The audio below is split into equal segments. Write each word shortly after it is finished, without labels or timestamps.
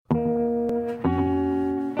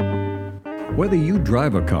Whether you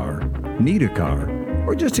drive a car, need a car,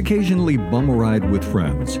 or just occasionally bum a ride with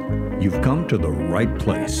friends, you've come to the right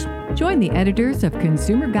place. Join the editors of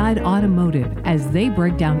Consumer Guide Automotive as they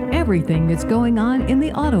break down everything that's going on in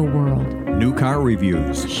the auto world. New car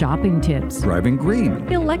reviews, Shopping tips, driving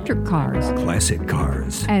green, electric cars, classic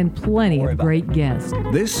cars, and plenty of great guests.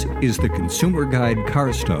 This is the Consumer Guide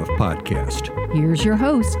Car Stuff Podcast. Here's your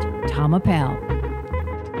host, Tom Appel.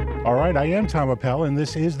 All right, I am Tom Appel, and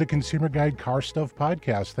this is the Consumer Guide Car Stuff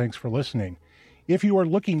Podcast. Thanks for listening. If you are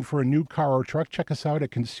looking for a new car or truck, check us out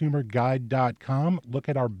at consumerguide.com. Look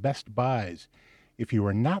at our best buys. If you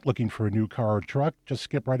are not looking for a new car or truck, just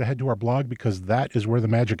skip right ahead to our blog because that is where the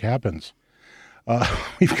magic happens.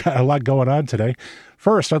 We've got a lot going on today.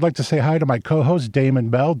 First, I'd like to say hi to my co-host, Damon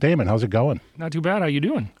Bell. Damon, how's it going? Not too bad. How you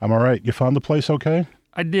doing? I'm all right. You found the place okay?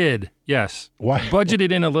 I did, yes. Why?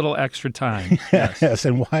 Budgeted in a little extra time. Yes. Yes,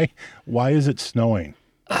 and why is it snowing?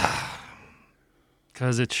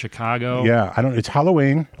 Because it's Chicago. Yeah, it's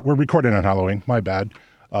Halloween. We're recording on Halloween, my bad.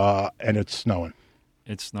 And it's snowing.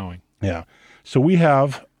 It's snowing. Yeah. So we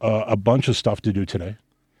have a bunch of stuff to do today.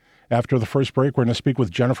 After the first break, we're going to speak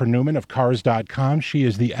with Jennifer Newman of Cars.com. She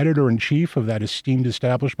is the editor-in-chief of that esteemed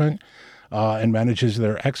establishment and manages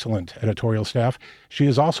their excellent editorial staff. She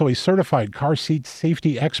is also a certified car seat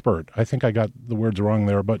safety expert. I think I got the words wrong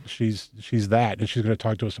there, but she's that, and she's going to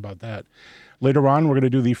talk to us about that. Later on, we're going to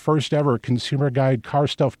do the first ever Consumer Guide Car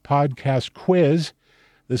Stuff Podcast quiz.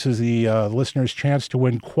 This is the listener's chance to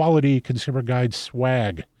win quality Consumer Guide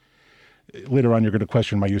swag. Later on, you're going to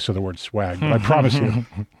question my use of the word swag, but I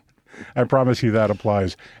promise you that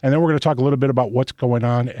applies. And then we're going to talk a little bit about what's going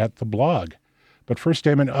on at the blog. But first,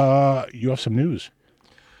 Damon, you have some news.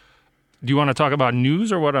 Do you want to talk about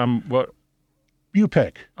news or what? You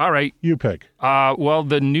pick. All right. You pick. Well,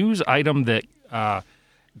 the news item that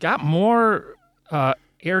got more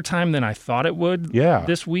airtime than I thought it would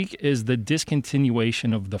this week is the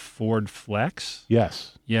discontinuation of the Ford Flex.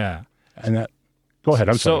 Yes. Yeah. And that... Go ahead.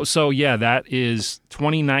 I'm sorry. So yeah, that is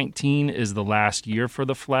 2019 is the last year for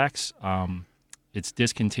the Flex. It's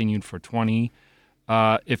discontinued for 20.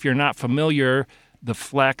 If you're not familiar, the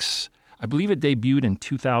Flex, I believe it debuted in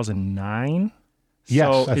 2009.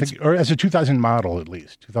 Yes, so I think, or as a 2000 model at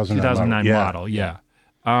least. 2009 model, yeah.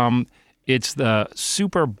 It's the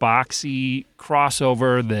super boxy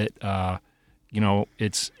crossover that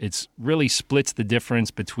it's really splits the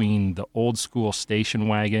difference between the old school station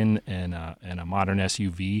wagon and a modern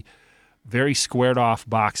SUV. Very squared off,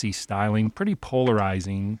 boxy styling, pretty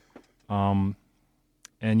polarizing.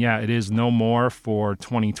 And yeah, it is no more for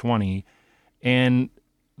 2020. And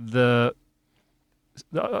the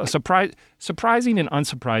surprising and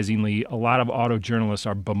unsurprisingly, a lot of auto journalists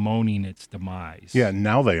are bemoaning its demise. Yeah,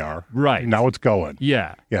 now they are. Right. Now it's going.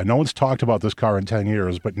 Yeah. Yeah, no one's talked about this car in 10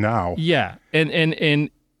 years, but now. Yeah, and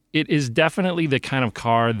it is definitely the kind of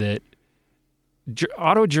car that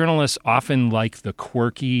auto journalists often like the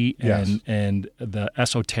quirky and the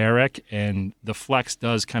esoteric, and the Flex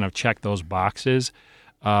does kind of check those boxes.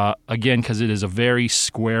 Again, because it is a very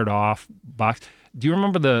squared off box. Do you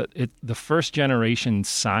remember the first generation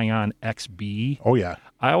Scion XB? Oh, yeah.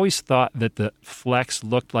 I always thought that the Flex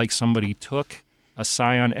looked like somebody took a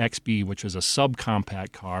Scion XB, which was a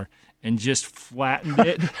subcompact car, and just flattened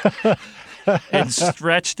it and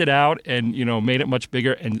stretched it out and, made it much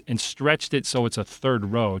bigger and stretched it so it's a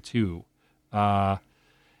third row, too.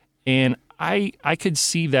 And I could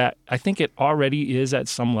see that. I think it already is at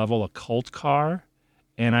some level a cult car.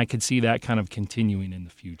 And I could see that kind of continuing in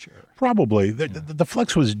the future. Probably. The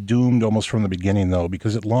Flex was doomed almost from the beginning, though,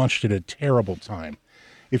 because it launched at a terrible time.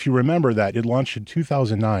 If you remember that, it launched in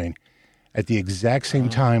 2009 at the exact same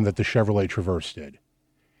time that the Chevrolet Traverse did.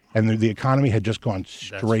 And the economy had just gone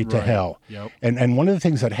straight to hell. Yep. And one of the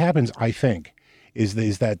things that happens, I think,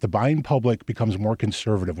 is that the buying public becomes more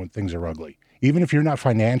conservative when things are ugly. Even if you're not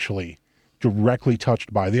financially directly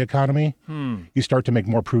touched by the economy, you start to make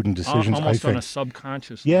more prudent decisions, almost I think. On a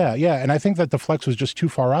subconscious level. Yeah. And I think that the Flex was just too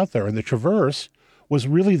far out there. And the Traverse was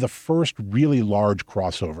really the first really large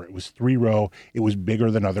crossover. It was 3-row. It was bigger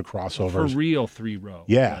than other crossovers. For real 3-row.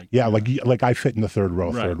 Yeah. Like I fit in the third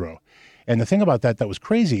row. And the thing about that was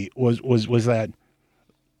crazy was that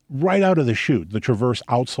right out of the chute, the Traverse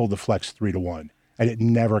outsold the Flex 3-1, and it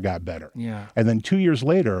never got better. Yeah. And then 2 years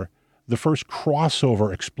later, the first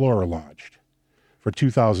crossover Explorer launched for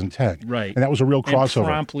 2010. Right. And that was a real crossover. And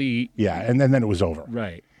promptly. Yeah, and then it was over.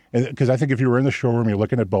 Right. Because I think if you were in the showroom, you're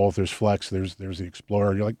looking at both. There's Flex, there's the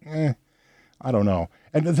Explorer. You're like, I don't know.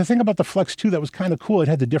 And the thing about the Flex, too, that was kind of cool, it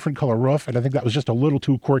had the different color roof, and I think that was just a little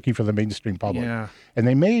too quirky for the mainstream public. Yeah. And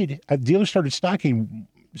dealers started stocking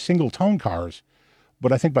single-tone cars,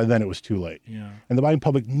 But I think by then it was too late. Yeah. And the buying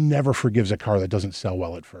public never forgives a car that doesn't sell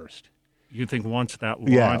well at first. You think once that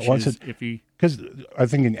launch is iffy? Because I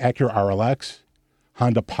think in Acura RLX,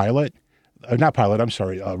 Honda Pilot,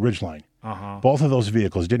 Ridgeline. Both of those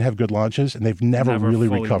vehicles didn't have good launches, and they've never really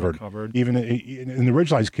fully recovered. Even in the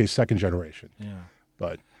Ridgeline's case, second generation. Yeah.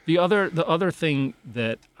 But the other thing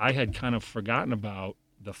that I had kind of forgotten about,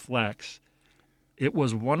 the Flex, it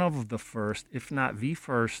was one of the first, if not the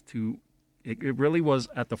first, to it really was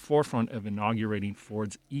at the forefront of inaugurating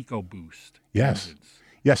Ford's EcoBoost engines.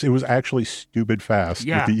 Yes, it was actually stupid fast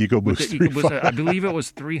with the EcoBoost. I believe it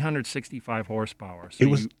was 365 horsepower.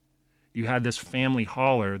 So you had this family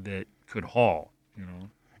hauler that could haul, you know.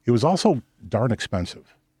 It was also darn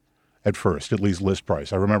expensive at first, at least list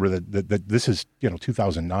price. I remember that this is,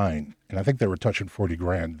 2009, and I think they were touching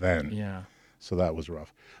 $40,000 then. Yeah. So that was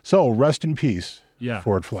rough. So rest in peace,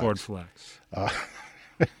 Ford Flex. Ford Flex.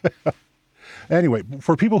 Anyway,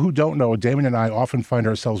 for people who don't know, Damon and I often find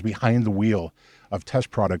ourselves behind the wheel of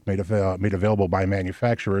test product made available by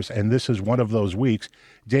manufacturers, and this is one of those weeks.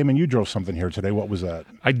 Damon, you drove something here today. What was that?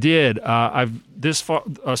 I did.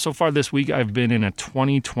 So far this week, I've been in a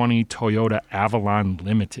 2020 Toyota Avalon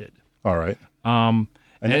Limited. All right. And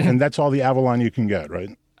that's all the Avalon you can get,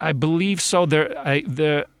 right? I believe so.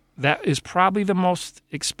 That is probably the most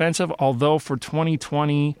expensive, although for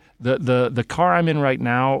 2020, the car I'm in right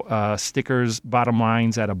now, stickers, bottom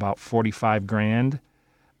line's at about $45,000.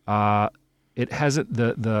 It hasn't,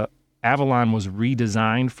 the Avalon was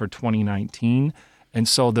redesigned for 2019, and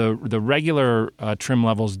so the regular trim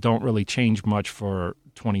levels don't really change much for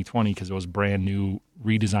 2020 because it was brand new,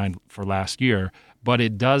 redesigned for last year, but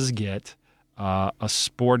it does get a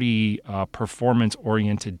sporty,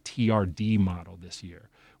 performance-oriented TRD model this year,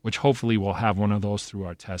 which hopefully we'll have one of those through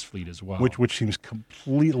our test fleet as well. Which seems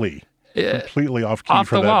completely off key off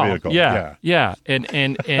for the that wall. vehicle. Yeah.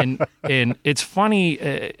 And it's funny,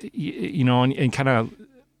 and kind of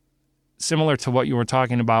similar to what you were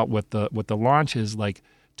talking about with the launches, like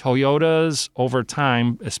Toyotas over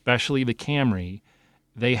time, especially the Camry,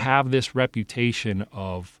 they have this reputation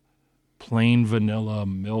of plain vanilla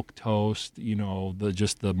milquetoast,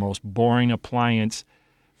 the most boring appliance.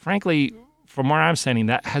 Frankly, from where I'm standing,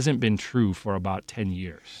 that hasn't been true for about 10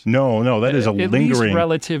 years. No, that is a lingering... At least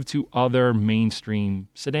relative to other mainstream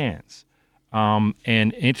sedans.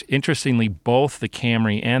 And interestingly, both the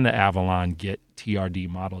Camry and the Avalon get TRD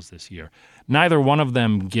models this year. Neither one of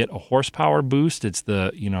them get a horsepower boost. It's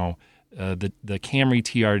the Camry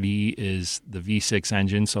TRD is the V6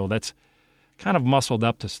 engine, so that's kind of muscled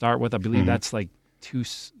up to start with. I believe that's like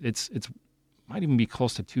it's might even be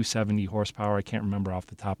close to 270 horsepower. I can't remember off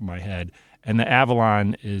the top of my head. And the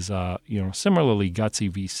Avalon is, similarly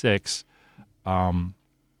gutsy V6.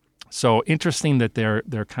 So interesting that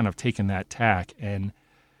they're kind of taking that tack, and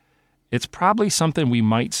it's probably something we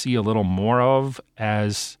might see a little more of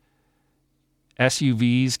as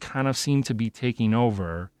SUVs kind of seem to be taking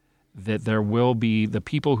over. That there will be the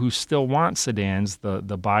people who still want sedans,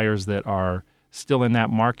 the buyers that are still in that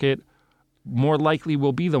market, more likely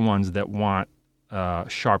will be the ones that want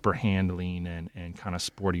sharper handling and kind of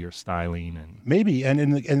sportier styling. And maybe, and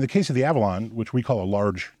in the case of the Avalon, which we call a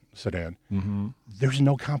large sedan, there's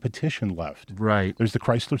no competition left. Right. There's the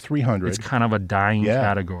Chrysler 300. It's kind of a dying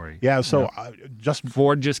category. Yeah, so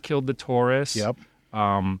Ford just killed the Taurus. Yep.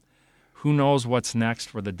 Who knows what's next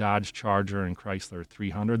for the Dodge Charger and Chrysler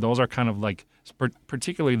 300? Those are kind of like,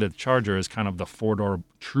 particularly the Charger is kind of the four-door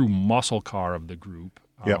true muscle car of the group.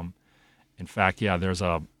 Yep. In fact, there's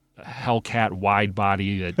a Hellcat wide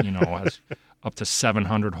body that has up to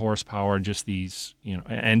 700 horsepower, just these,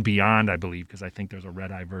 and beyond, I believe, because I think there's a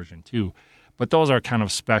red-eye version too. But those are kind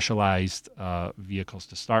of specialized vehicles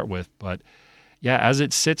to start with. But as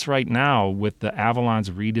it sits right now with the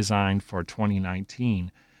Avalon's redesigned for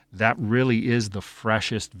 2019, that really is the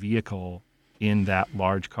freshest vehicle in that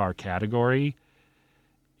large car category.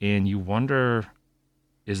 And you wonder,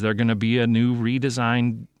 is there going to be a new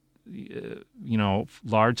redesigned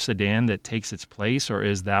large sedan that takes its place, or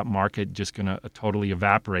is that market just going to totally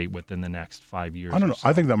evaporate within the next 5 years? I don't know. So?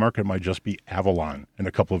 I think that market might just be Avalon in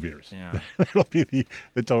a couple of years. Yeah. It'll be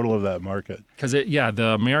the total of that market. Because,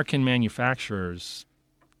 the American manufacturers,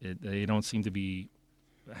 they don't seem to be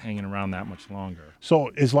hanging around that much longer. So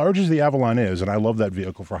as large as the Avalon is, and I love that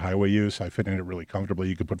vehicle for highway use, I fit in it really comfortably.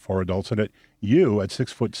 You could put 4 adults in it. You, at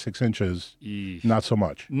 6'6", not so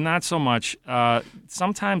much. Not so much.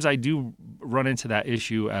 Sometimes I do run into that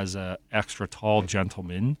issue as a extra tall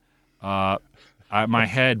gentleman. My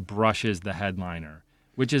head brushes the headliner,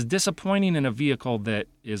 which is disappointing in a vehicle that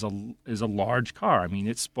is a large car. I mean,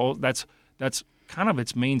 that's kind of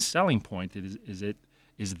its main selling point. Is it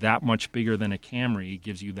is that much bigger than a Camry,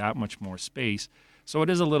 gives you that much more space. So it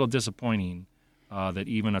is a little disappointing that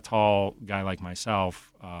even a tall guy like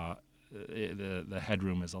myself, the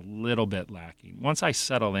headroom is a little bit lacking. Once I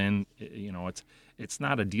settle in, it's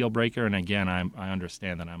not a deal breaker. And again, I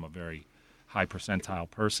understand that I'm a very high percentile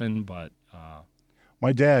person, but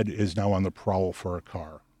my dad is now on the prowl for a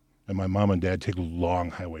car, and my mom and dad take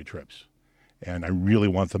long highway trips, and I really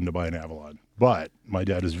want them to buy an Avalon. But my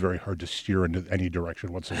dad is very hard to steer into any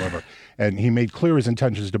direction whatsoever, and he made clear his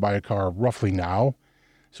intentions to buy a car roughly now.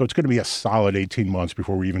 So it's going to be a solid 18 months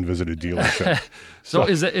before we even visit a dealership. So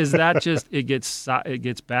is that just it gets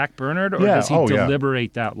backburnered, or does he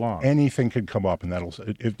deliberate that long? Anything could come up, and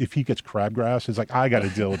if he gets crabgrass, it's like I got to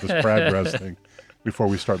deal with this crabgrass thing before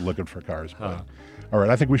we start looking for cars. But, all right,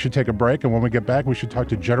 I think we should take a break, and when we get back, we should talk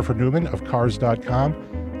to Jennifer Newman of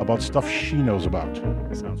Cars.com about stuff she knows about.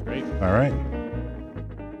 Sounds great. All right.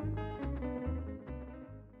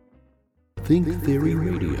 Think Theory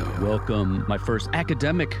Radio. Welcome my first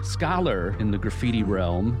academic scholar in the graffiti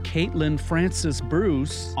realm, Caitlin Francis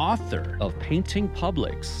Bruce, author of Painting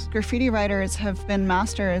Publics. Graffiti writers have been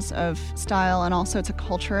masters of style, and also it's a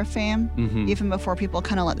culture of fame, even before people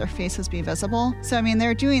kind of let their faces be visible. So, I mean,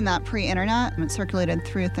 they're doing that pre-internet. It circulated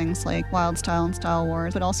through things like Wild Style and Style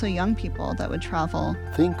Wars, but also young people that would travel.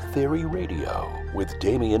 Think Theory Radio with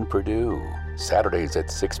Damian Perdue. Saturdays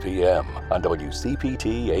at 6 p.m. on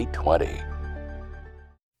WCPT 820.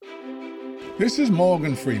 This is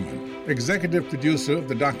Morgan Freeman, executive producer of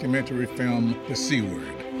the documentary film The C Word,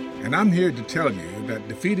 and I'm here to tell you that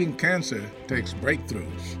defeating cancer takes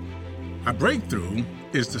breakthroughs. A breakthrough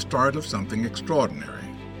is the start of something extraordinary.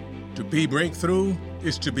 To be breakthrough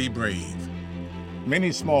is to be brave.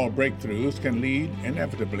 Many small breakthroughs can lead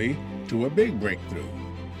inevitably to a big breakthrough,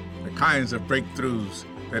 the kinds of breakthroughs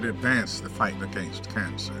that advance the fight against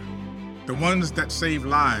cancer, the ones that save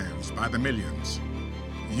lives by the millions.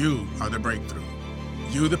 You are the breakthrough.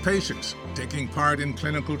 You, the patients taking part in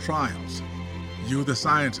clinical trials. You, the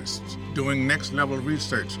scientists doing next-level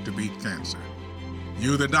research to beat cancer.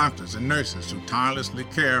 You, the doctors and nurses who tirelessly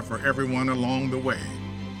care for everyone along the way.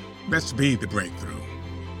 Let's be the breakthrough.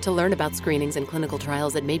 To learn about screenings and clinical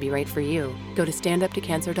trials that may be right for you, go to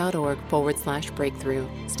standuptocancer.org/breakthrough.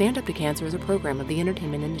 Stand Up to Cancer is a program of the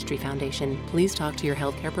Entertainment Industry Foundation. Please talk to your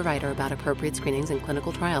healthcare provider about appropriate screenings and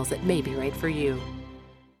clinical trials that may be right for you.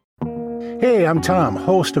 Hey, I'm Tom,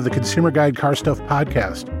 host of the Consumer Guide Car Stuff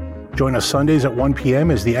podcast. Join us Sundays at 1 p.m.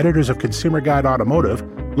 as the editors of Consumer Guide Automotive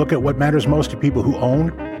look at what matters most to people who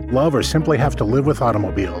own, love, or simply have to live with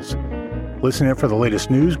automobiles. Listen in for the latest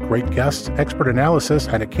news, great guests, expert analysis,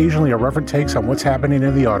 and occasionally irreverent takes on what's happening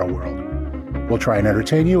in the auto world. We'll try and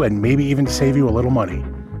entertain you and maybe even save you a little money.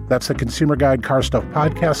 That's the Consumer Guide Car Stuff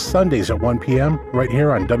podcast, Sundays at 1 p.m. right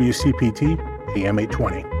here on WCPT AM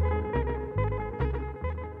 820.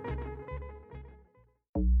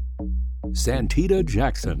 Santita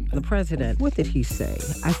Jackson. The president, what did he say?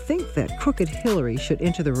 I think that crooked Hillary should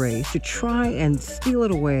enter the race to try and steal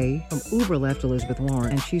it away from uber-left Elizabeth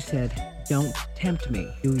Warren. And she said, don't tempt me.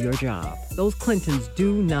 Do your job. Those Clintons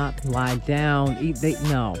do not lie down. They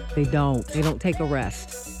don't. They don't take a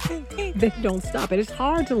rest. They don't stop. And it's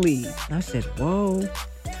hard to lead. And I said, whoa.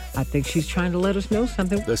 I think she's trying to let us know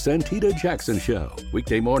something. The Santita Jackson Show.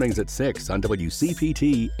 Weekday mornings at 6 on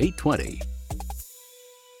WCPT 820.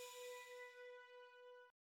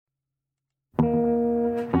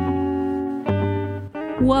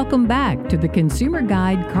 Welcome back to the Consumer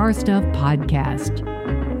Guide Car Stuff podcast.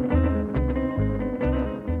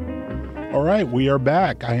 All right, we are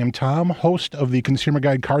back. I am Tom, host of the Consumer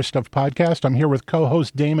Guide Car Stuff podcast. I'm here with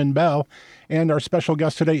co-host Damon Bell, and our special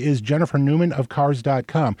guest today is Jennifer Newman of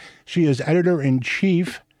Cars.com. She is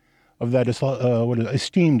editor-in-chief of that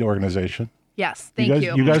esteemed organization. Yes, thank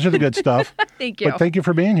you. You guys are the good stuff. Thank you. But thank you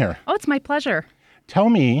for being here. Oh, it's my pleasure. Tell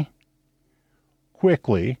me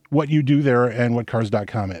quickly what you do there and what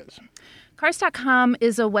Cars.com is. Cars.com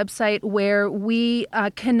is a website where we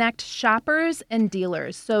connect shoppers and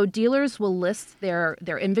dealers. So dealers will list their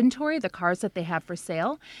inventory, the cars that they have for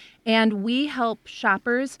sale, and we help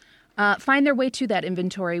shoppers find their way to that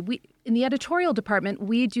inventory. In the editorial department,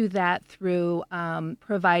 we do that through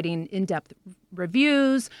providing in-depth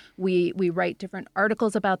reviews. We write different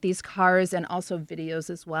articles about these cars and also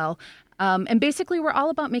videos as well. And basically, we're all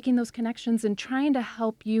about making those connections and trying to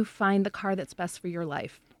help you find the car that's best for your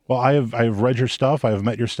life. Well, I have read your stuff. I have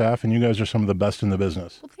met your staff, and you guys are some of the best in the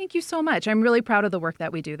business. Well, thank you so much. I'm really proud of the work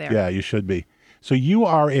that we do there. Yeah, you should be. So you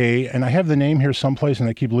are and I have the name here someplace, and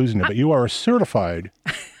I keep losing it, but you are a certified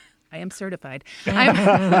I am certified.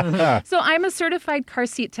 So I'm a certified car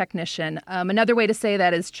seat technician. Another way to say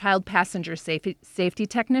that is child passenger safety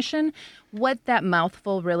technician. What that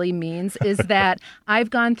mouthful really means is that I've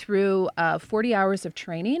gone through 40 hours of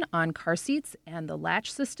training on car seats and the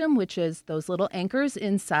latch system, which is those little anchors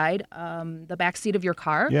inside the back seat of your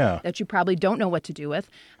car that you probably don't know what to do with.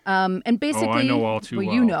 And basically, I know all too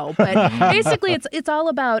well. You know, but basically it's all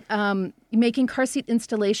about making car seat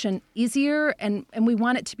installation easier, and we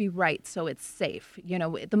want it to be right so it's safe. You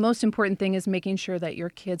know, the most important thing is making sure that your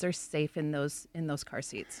kids are safe in those car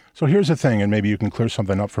seats. So here's the thing, and maybe you can clear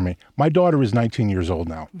something up for me. My daughter is 19 years old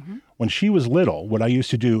now. Mm-hmm. When she was little, what I used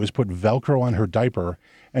to do is put Velcro on her diaper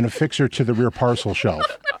and affix her to the rear parcel shelf.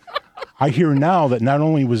 I hear now that not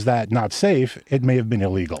only was that not safe, it may have been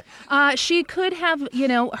illegal. She could have,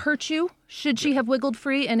 hurt you should she have wiggled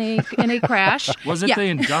free in a crash. Was it the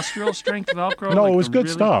industrial strength Velcro? No, it was good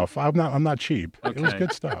stuff. I'm not cheap. Okay. It was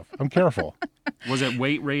good stuff. I'm careful. Was it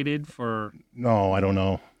weight rated for? No, I don't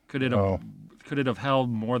know. Could it have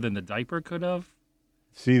held more than the diaper could have?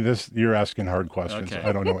 See, you're asking hard questions. Okay.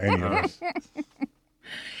 I don't know any of this.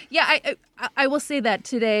 Yeah, I will say that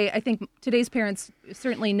today, I think today's parents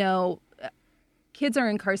certainly know kids are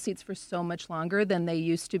in car seats for so much longer than they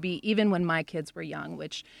used to be, even when my kids were young,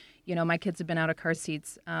 which, my kids have been out of car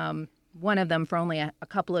seats. One of them for only a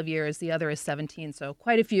couple of years. The other is 17, so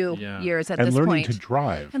quite a few years at this point. And learning to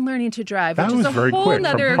drive. And learning to drive, that which is a whole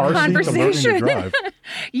nother conversation. To learning to drive.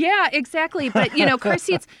 Yeah, exactly. But, car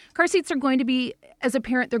seats are going to be, as a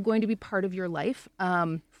parent, they're going to be part of your life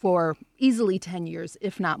for easily 10 years,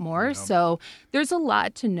 if not more. Yeah. So there's a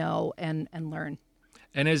lot to know and learn.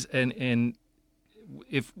 And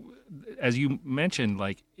if, as you mentioned,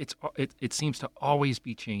 like it seems to always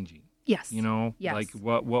be changing. Yes. Yes. Like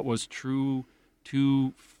what was true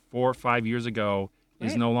 2, 4, 5 years ago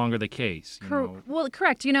is no longer the case. Well,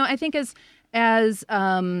 correct. I think as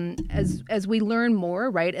we learn more,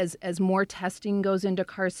 right, as more testing goes into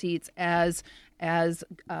car seats, as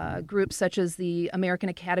groups such as the American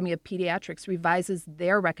Academy of Pediatrics revises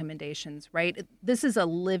their recommendations, right? This is a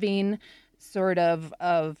living sort of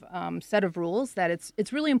set of rules that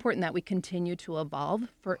it's really important that we continue to evolve.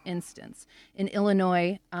 For instance, in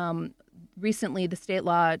Illinois, recently the state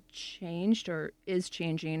law changed or is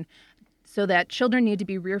changing so that children need to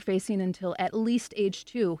be rear-facing until at least age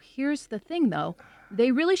 2. Here's the thing, though.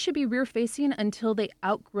 They really should be rear-facing until they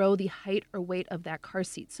outgrow the height or weight of that car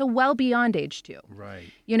seat, so well beyond age 2.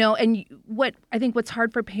 Right. And what's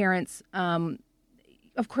hard for parents,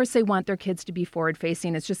 of course they want their kids to be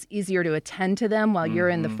forward-facing. It's just easier to attend to them while you're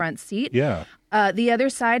in the front seat. Yeah. The other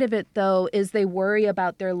side of it, though, is they worry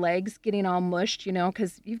about their legs getting all mushed,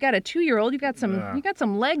 because you've got a 2-year-old, you've got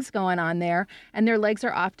some legs going on there, and their legs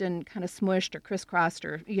are often kind of smushed or crisscrossed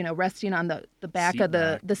or, resting on the back of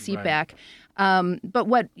the seat back.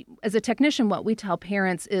 But as a technician, what we tell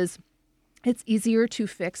parents is it's easier to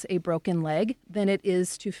fix a broken leg than it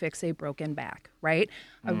is to fix a broken back, right?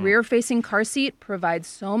 A rear-facing car seat provides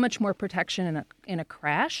so much more protection in a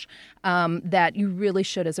crash that you really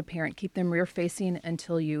should, as a parent, keep them rear-facing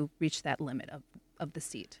until you reach that limit of the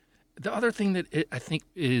seat. The other thing that I think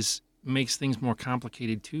makes things more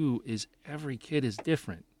complicated, too, is every kid is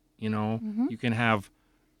different, Mm-hmm. You can have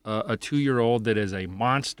a 2-year-old that is a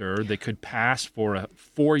monster that could pass for a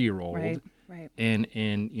 4-year-old. Right. And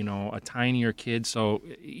a tinier kid. So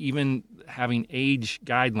even having age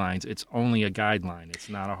guidelines, it's only a guideline. It's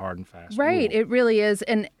not a hard and fast rule. Right. It really is.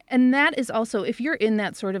 And that is also, if you're in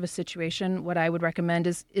that sort of a situation, what I would recommend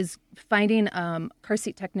is finding car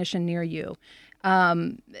seat technician near you.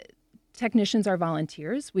 Technicians are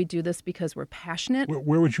volunteers. We do this because we're passionate.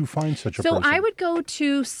 Where would you find such a person? So I would go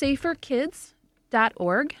to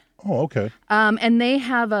saferkids.org. Oh, okay. And they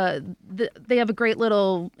have a great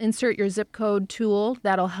little insert your zip code tool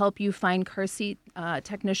that'll help you find car seat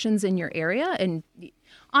technicians in your area. And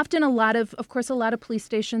often a lot of police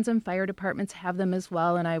stations and fire departments have them as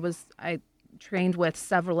well. And I trained with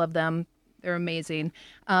several of them. They're amazing.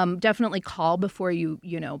 Definitely call before you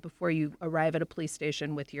arrive at a police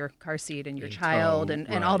station with your car seat and your child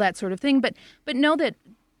and all that sort of thing. But know that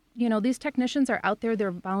these technicians are out there,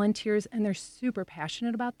 they're volunteers, and they're super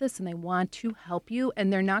passionate about this, and they want to help you,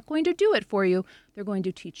 and they're not going to do it for you. They're going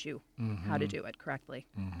to teach you how to do it correctly.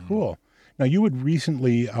 Mm-hmm. Cool. Now, you had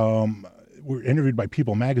recently were interviewed by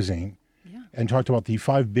People Magazine and talked about the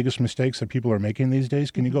 5 biggest mistakes that people are making these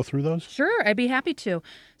days. Can you go through those? Sure, I'd be happy to.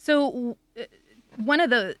 So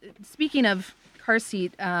speaking of car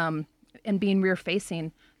seat and being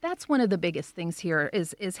rear-facing, that's one of the biggest things here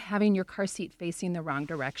is having your car seat facing the wrong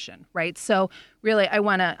direction, right? So really, I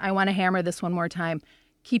want to hammer this one more time.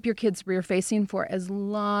 keep your kids rear facing for as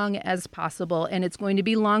long as possible. And it's going to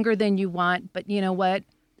be longer than you want, but you know what?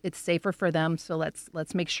 It's safer for them. So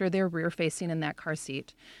let's make sure they're rear facing in that car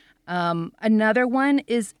seat. Another one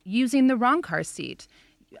is using the wrong car seat.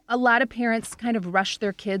 A lot of parents kind of rush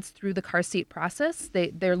their kids through the car seat process.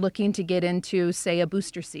 They're looking to get into, say, a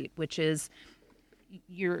booster seat, which is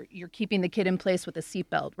you're keeping the kid in place with a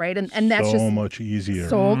seatbelt, right? And that's so just much easier.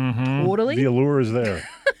 So totally. The allure is there.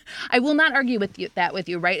 I will not argue with you,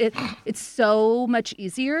 right? It's so much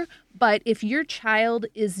easier. But if your child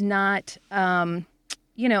is not,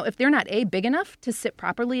 if they're not big enough to sit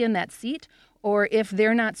properly in that seat, or if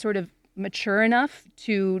they're not sort of mature enough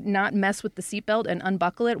to not mess with the seatbelt and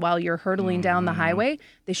unbuckle it while you're hurtling down the highway,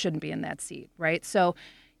 they shouldn't be in that seat, right? So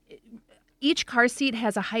each car seat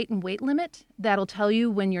has a height and weight limit that'll tell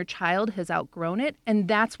you when your child has outgrown it, and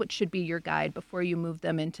that's what should be your guide before you move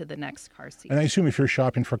them into the next car seat. And I assume if you're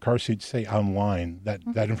shopping for car seats, say online,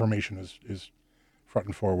 that information is front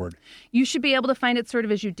and forward. You should be able to find it sort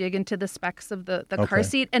of as you dig into the specs of the car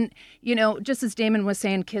seat. And, just as Damon was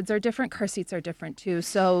saying, kids are different, car seats are different too.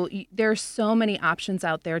 So there are so many options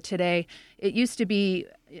out there today. It used to be,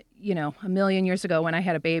 a million years ago when I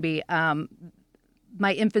had a baby,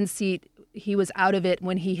 my infant seat, he was out of it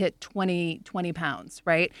when he hit 20 pounds,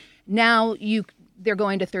 right? Now they're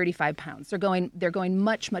going to 35 pounds. They're going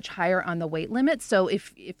much, much higher on the weight limit. So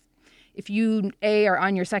if you are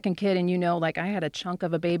on your second kid and like I had a chunk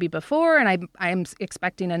of a baby before and I'm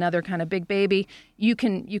expecting another kind of big baby, you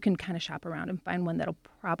can kind of shop around and find one that'll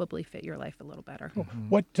probably fit your life a little better.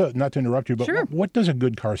 What, not to interrupt you, but sure. what does a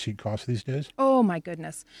good car seat cost these days? Oh my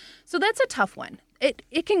goodness. So that's a tough one.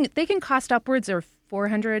 They can cost upwards of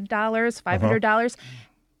 $400, $500.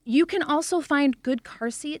 You can also find good car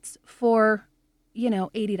seats for,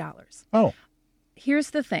 $80. Oh.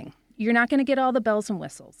 Here's the thing. You're not going to get all the bells and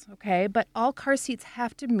whistles, okay? But all car seats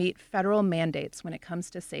have to meet federal mandates when it comes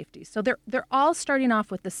to safety. So they're all starting off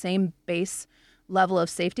with the same base level of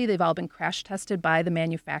safety. They've all been crash tested by the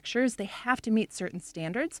manufacturers. They have to meet certain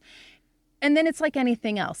standards. And then it's like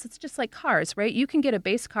anything else. It's just like cars, right? You can get a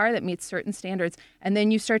base car that meets certain standards, and then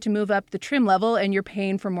you start to move up the trim level and you're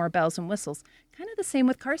paying for more bells and whistles. Kind of the same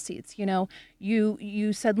with car seats.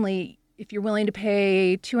 You suddenly, if you're willing to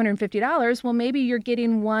pay $250, well, maybe you're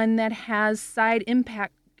getting one that has side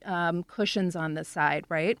impact cushions on the side,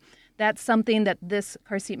 right? That's something that this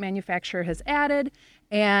car seat manufacturer has added,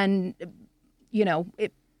 and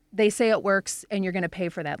they say it works, and you're going to pay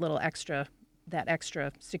for that little extra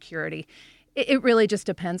security. It really just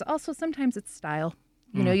depends. Also, sometimes it's style.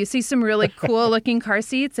 You see some really cool looking car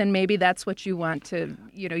seats, and maybe that's what you want to,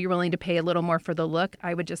 you're willing to pay a little more for the look.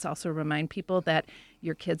 I would just also remind people that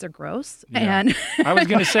your kids are gross. Yeah. And I was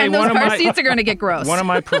going to say, those car seats are going to get gross. One of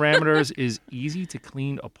my parameters is easy to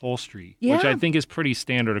clean upholstery, which I think is pretty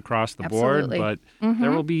standard across the Absolutely. board, but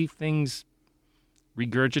there will be things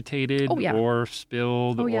regurgitated or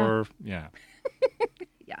spilled or.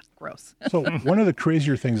 Yeah, gross. So one of the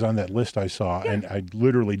crazier things on that list I saw, and I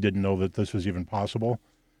literally didn't know that this was even possible,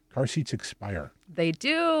 car seats expire. They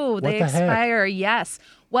do. What They the expire, heck? yes.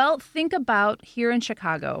 Well, think about here in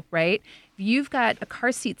Chicago, right? If you've got a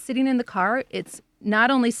car seat sitting in the car, it's not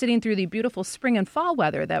only sitting through the beautiful spring and fall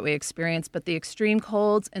weather that we experience, but the extreme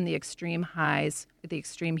colds and the extreme highs, the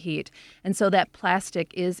extreme heat. And so that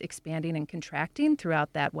plastic is expanding and contracting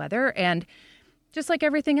throughout that weather. And just like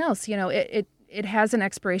everything else, it has an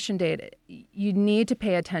expiration date. You need to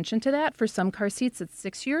pay attention to that. For some car seats, it's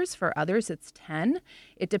 6 years. For others, it's 10.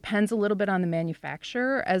 It depends a little bit on the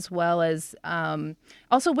manufacturer as well as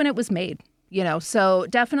also when it was made. So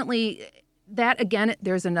definitely that, again,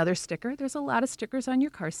 there's another sticker. There's a lot of stickers on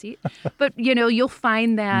your car seat. But, you'll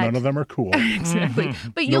find that. None of them are cool. Exactly.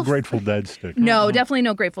 But no Grateful Dead stickers. No, definitely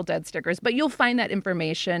no Grateful Dead stickers. But you'll find that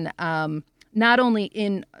information not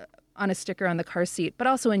only on a sticker on the car seat, but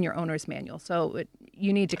also in your owner's manual. So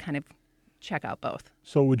you need to kind of check out both.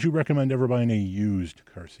 So would you recommend ever buying a used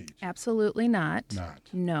car seat? Absolutely not. Not?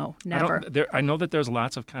 No, never. I know that there's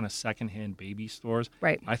lots of kind of secondhand baby stores.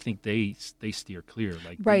 Right. I think they steer clear.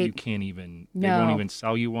 Like right. You can't even, they won't even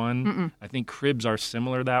sell you one. Mm-mm. I think cribs are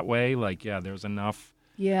similar that way. Like, there's enough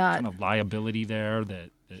kind of liability there that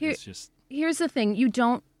it's just. Here's the thing. You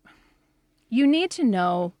need to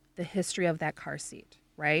know the history of that car seat.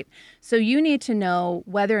 Right? So you need to know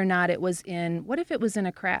whether or not what if it was in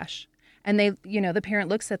a crash? And they, the parent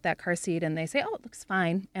looks at that car seat and they say, oh, it looks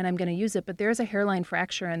fine and I'm going to use it. But there's a hairline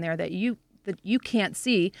fracture in there that you can't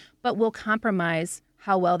see, but will compromise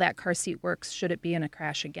how well that car seat works should it be in a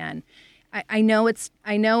crash again. I know it's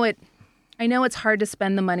hard to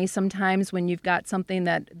spend the money sometimes when you've got something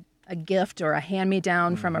that a gift or a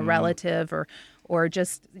hand-me-down from a relative or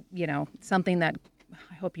just, something that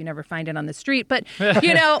I hope you never find it on the street, but definitely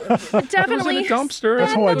in a dumpster.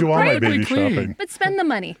 That's how I do all my baby shopping. But spend the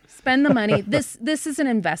money. Spend the money. This is an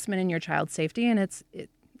investment in your child's safety, and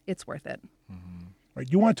it's worth it. Right.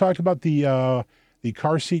 You want to talk about the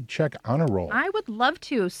car seat check honor roll? I would love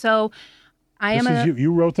to. So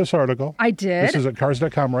you wrote this article. I did. This is at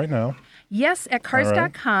cars.com right now. Yes, at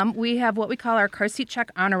cars.com, we have what we call our car seat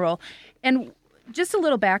check honor roll. And just a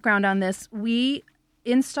little background on this. We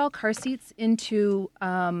install car seats into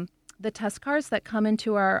the test cars that come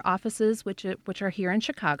into our offices, which are here in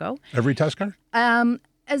Chicago. Every test car?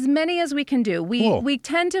 As many as we can do. Cool. We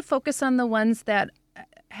tend to focus on the ones that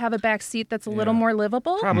have a back seat that's a little more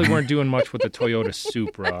livable. Probably weren't doing much with the Toyota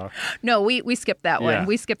Supra. No, we skipped that one.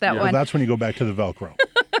 We skipped that one. Well, that's when you go back to the Velcro.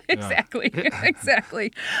 Exactly.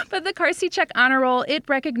 Exactly. But the Car Seat Check Honor Roll, it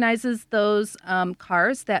recognizes those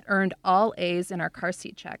cars that earned all A's in our car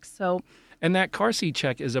seat checks. And that car seat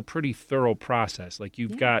check is a pretty thorough process. Like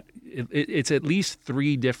you've got, it's at least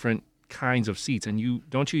 3 different kinds of seats. And you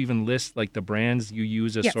even list like the brands you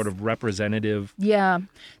use as sort of representative? Yeah.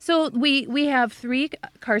 So we have 3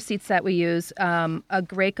 car seats that we use. A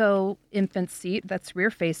Graco infant seat that's rear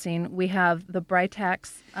facing. We have the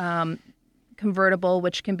Britax convertible,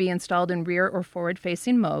 which can be installed in rear or forward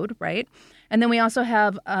facing mode, right? And then we also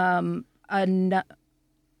have a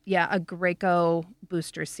Graco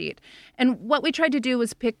booster seat. And what we tried to do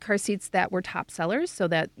was pick car seats that were top sellers so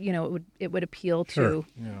that, it would appeal to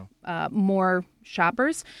more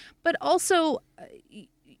shoppers. But also,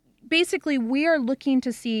 basically, we are looking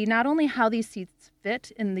to see not only how these seats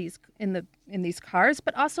fit in these cars,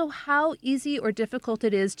 but also how easy or difficult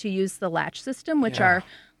it is to use the latch system, which are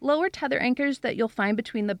lower tether anchors that you'll find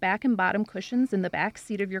between the back and bottom cushions in the back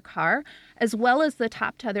seat of your car, as well as the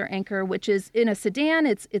top tether anchor, which is in a sedan,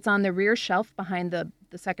 it's on the rear shelf behind the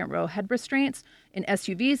second row head restraints. In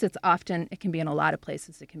SUVs, it can be in a lot of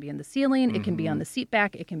places. It can be in the ceiling, it can be on the seat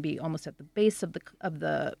back, it can be almost at the base of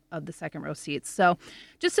the second row seats. So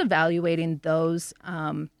just evaluating those,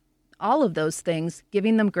 all of those things,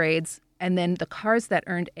 giving them grades, and then the cars that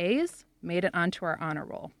earned A's made it onto our honor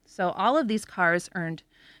roll. So all of these cars earned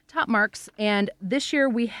top marks, and this year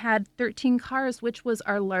we had 13 cars, which was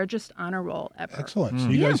our largest honor roll ever. Excellent. So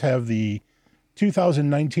you guys have the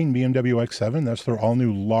 2019 BMW X7. That's their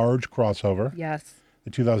all-new large crossover. Yes.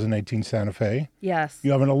 The 2019 Santa Fe. Yes.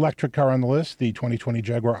 You have an electric car on the list, the 2020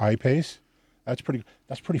 Jaguar I-Pace. That's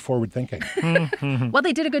pretty forward thinking. Well,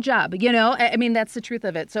 they did a good job. I mean, that's the truth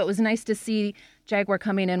of it. So it was nice to see Jaguar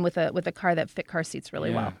coming in with a car that fit car seats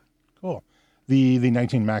really well. Cool. The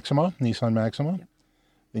 19 Maxima, Nissan Maxima. Yep.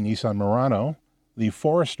 The Nissan Murano, the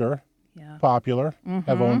Forester, popular,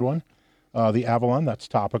 have owned one. The Avalon, that's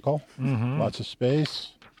topical, lots of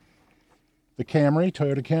space. The Camry,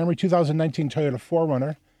 Toyota Camry, 2019 Toyota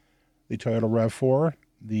 4Runner, the Toyota RAV4,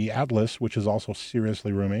 the Atlas, which is also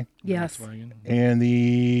seriously roomy. Yes. And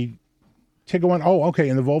the Tiguan,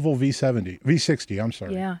 and the Volvo V60, I'm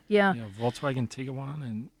sorry. Yeah, Volkswagen Tiguan.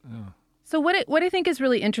 And So what I think is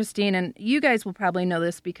really interesting, and you guys will probably know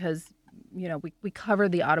this because we cover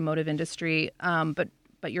the automotive industry, but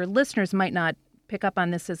your listeners might not pick up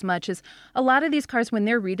on this as much, is a lot of these cars, when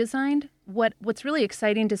they're redesigned, what's really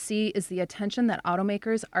exciting to see is the attention that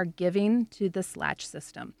automakers are giving to this latch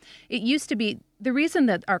system. It used to be, the reason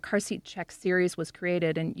that our Car Seat Check series was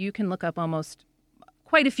created, and you can look up almost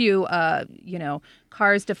quite a few,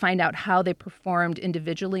 cars to find out how they performed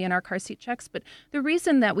individually in our car seat checks, but the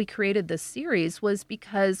reason that we created this series was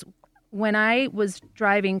because when I was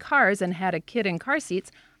driving cars and had a kid in car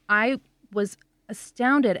seats, I was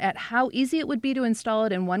astounded at how easy it would be to install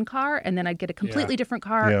it in one car, and then I'd get a completely different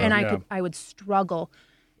car, and I would struggle.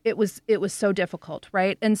 It was so difficult,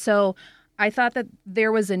 right? And so I thought that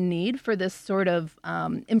there was a need for this sort of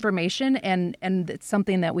information, and it's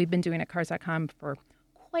something that we've been doing at Cars.com for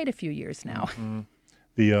quite a few years now.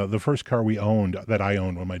 The first car I owned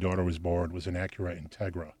when my daughter was born, was an Acura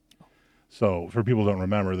Integra. So for people who don't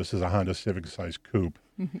remember, this is a Honda Civic-sized coupe.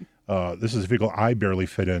 This is a vehicle I barely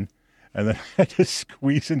fit in. And then I had to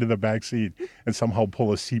squeeze into the back seat and somehow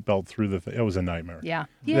pull a seatbelt through the thing. It was a nightmare. Yeah.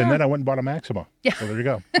 And then I went and bought a Maxima. Yeah. So there you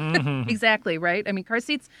go. Exactly, right? I mean, car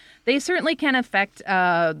seats, they certainly can affect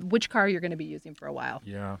which car you're going to be using for a while.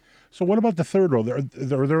 Yeah. So what about the third row?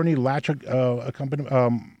 Are there any latch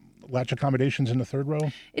accommodations in the third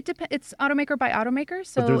row? It's automaker by automaker.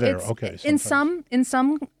 So but they're there. Okay. In some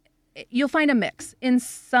you'll find a mix. In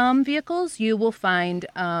some vehicles, you will find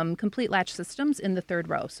complete latch systems in the third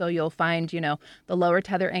row. So you'll find, the lower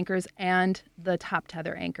tether anchors and the top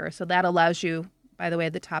tether anchor. So that allows you, by the way,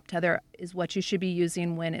 the top tether is what you should be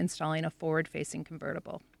using when installing a forward-facing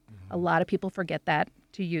convertible. A lot of people forget that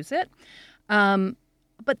to use it.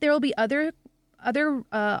 But there will be other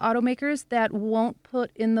automakers that won't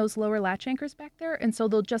put in those lower latch anchors back there, and so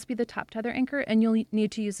they'll just be the top tether anchor, and you'll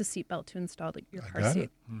need to use a seatbelt to install your car seat.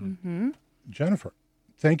 Jennifer,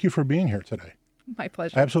 thank you for being here today. My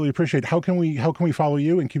pleasure. I absolutely appreciate it. How can we follow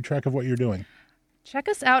you and keep track of what you're doing? Check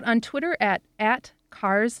us out on Twitter at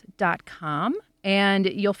cars.com, and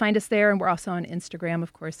you'll find us there, and we're also on Instagram,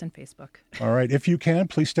 of course, and Facebook. All right. If you can,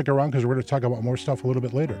 please stick around because we're going to talk about more stuff a little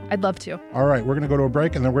bit later. I'd love to. All right. We're going to go to a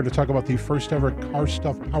break, and then we're going to talk about the first ever Car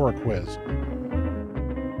Stuff Power Quiz.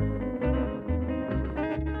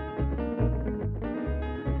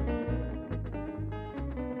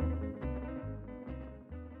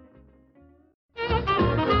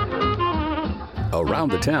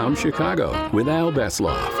 Around the Town, Chicago, with Al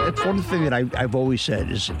Besloff. It's one thing that I've always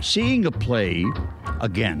said is seeing a play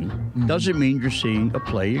again doesn't mean you're seeing a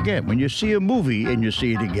play again. When you see a movie and you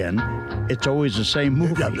see it again, it's always the same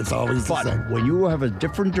movie. Yeah, it's always the same. But when you have a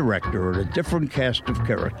different director or a different cast of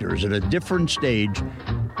characters at a different stage,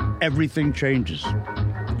 everything changes.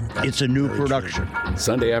 It's a new production.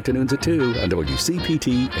 Sunday afternoons at 2 on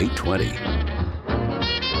WCPT 820.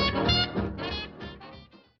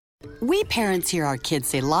 We parents hear our kids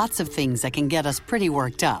say lots of things that can get us pretty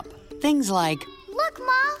worked up. Things like, "Look,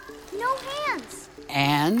 Ma, no hands."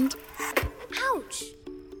 And, "Ouch,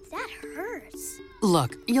 that hurts."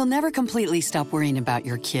 look, you'll never completely stop worrying about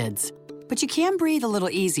your kids. But you can breathe a little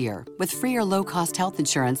easier with free or low-cost health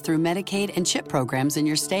insurance through Medicaid and CHIP programs in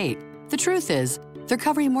your state. The truth is, they're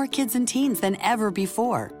covering more kids and teens than ever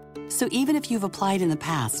before. So even if you've applied in the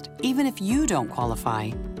past, even if you don't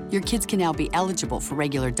qualify, your kids can now be eligible for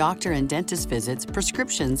regular doctor and dentist visits,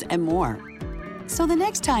 prescriptions, and more. So the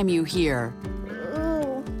next time you hear,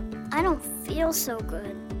 "Ooh, I don't feel so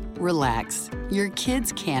good," relax. Your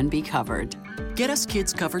kids can be covered. Get us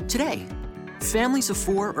kids covered today. Families of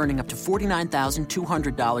 4 earning up to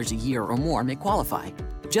 $49,200 a year or more may qualify.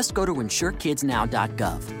 Just go to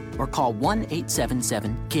insurekidsnow.gov or call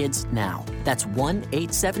 1-877-KIDS-NOW. That's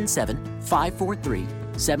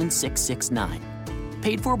 1-877-543-7669.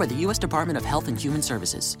 Paid for by the U.S. Department of Health and Human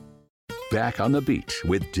Services. Back on the Beat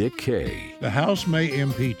with Dick Kay. The House may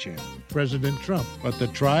impeach him, President Trump, but the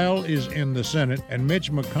trial is in the Senate, and Mitch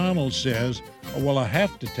McConnell says, well, I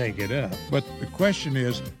have to take it up. But the question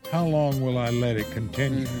is, how long will I let it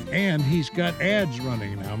continue? And he's got ads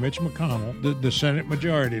running now. Mitch McConnell, the Senate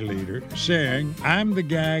Majority Leader, saying, I'm the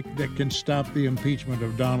guy that can stop the impeachment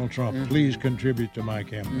of Donald Trump. Please contribute to my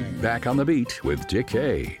campaign. Back on the Beat with Dick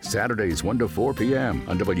Kay. Saturdays 1 to 4 p.m.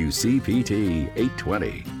 on WCPT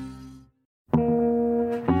 820.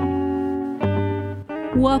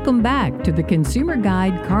 Welcome back to the Consumer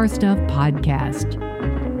Guide Car Stuff Podcast.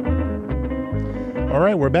 All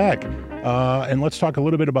right, we're back. And let's talk a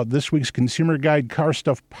little bit about this week's Consumer Guide Car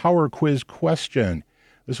Stuff Power Quiz question.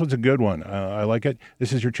 This one's a good one. I like it.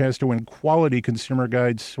 This is your chance to win quality Consumer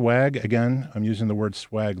Guide swag. Again, I'm using the word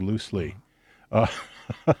swag loosely.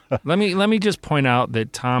 Let me just point out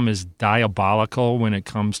that Tom is diabolical when it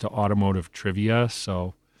comes to automotive trivia.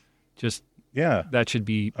 So just... yeah, that should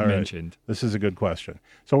be all mentioned. Right. This is a good question.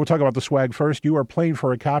 So we'll talk about the swag first. You are playing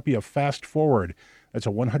for a copy of Fast Forward. That's a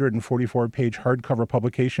 144-page hardcover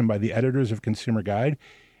publication by the editors of Consumer Guide.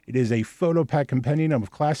 It is a photo-packed compendium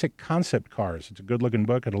of classic concept cars. It's a good-looking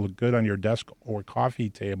book. It'll look good on your desk or coffee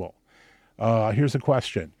table. Here's the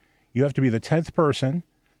question. You have to be the 10th person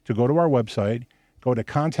to go to our website, go to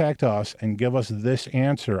Contact Us, and give us this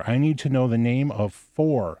answer. I need to know the name of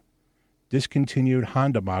 4 discontinued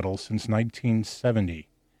Honda models since 1970.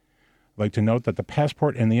 I'd like to note that the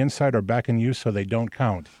passport and the inside are back in use, so they don't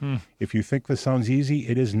count. If you think this sounds easy,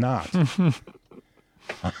 it is not.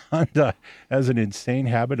 Honda has an insane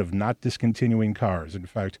habit of not discontinuing cars. In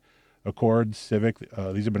fact, Accord, Civic,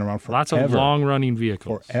 these have been around forever. Lots of long-running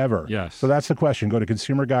vehicles. Forever. Yes. So that's the question. Go to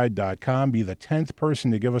consumerguide.com. Be the 10th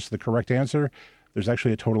person to give us the correct answer. There's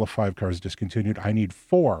actually a total of 5 cars discontinued. I need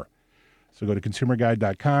 4. So go to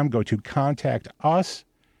consumerguide.com, go to Contact Us,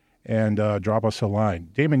 and drop us a line.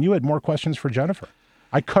 Damon, you had more questions for Jennifer.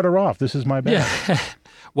 I cut her off. This is my bad. Yeah.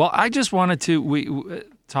 Well, I just wanted to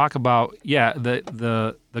talk about,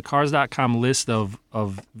 the Cars.com list of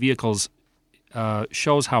vehicles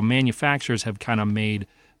shows how manufacturers have kind of made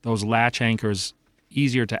those latch anchors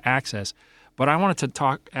easier to access. But I wanted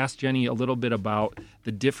to ask Jenny a little bit about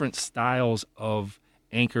the different styles of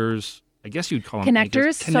anchors. I guess you'd call them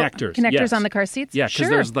connectors. Connectors. Connectors yes. on the car seats? Yeah, because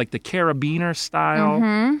there's like the carabiner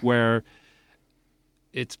style where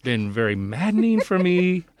it's been very maddening for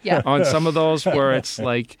me on some of those where it's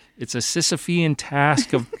like it's a Sisyphean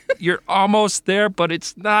task of you're almost there, but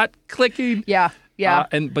it's not clicking. Yeah. Yeah.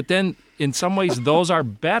 But then in some ways those are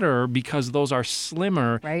better because those are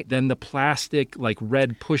slimmer than the plastic like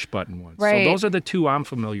red push button ones. Right. So those are the two I'm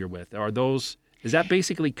familiar with. Does that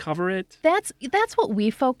basically cover it? That's what we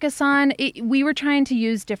focus on. We were trying to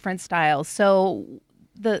use different styles. So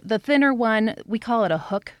the thinner one, we call it a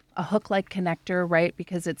hook-like connector, right?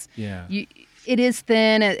 Because it is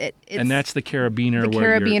thin. It's, and that's the carabiner.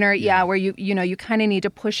 Where you kind of need to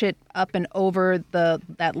push it up and over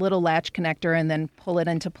that little latch connector and then pull it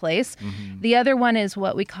into place. Mm-hmm. The other one is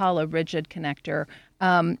what we call a rigid connector.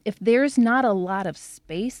 If there's not a lot of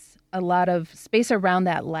space around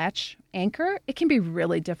that latch anchor, it can be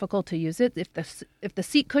really difficult to use it if the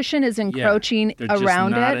seat cushion is encroaching there's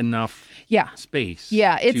around just not it. enough space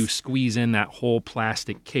to squeeze in that whole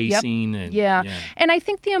plastic casing. Yep. And I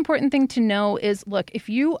think the important thing to know is, look, if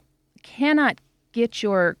you cannot get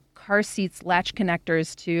your car seat's latch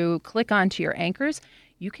connectors to click onto your anchors,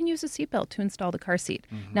 you can use a seatbelt to install the car seat.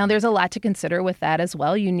 Mm-hmm. Now, there's a lot to consider with that as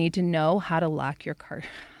well. You need to know how to lock your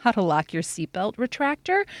seatbelt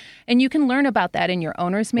retractor, and you can learn about that in your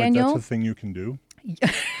owner's manual. That's a thing you can do?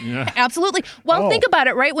 Yeah. Absolutely. Well, think about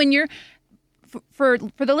it, right? When you're, for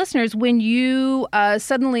the listeners, when you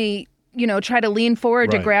suddenly try to lean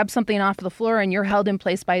forward to grab something off the floor and you're held in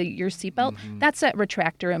place by your seatbelt, that's that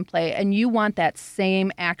retractor in play. And you want that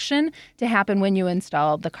same action to happen when you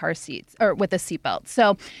install the car seats or with a seatbelt.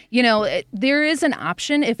 So, there is an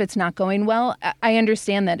option if it's not going well. I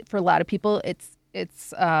understand that for a lot of people,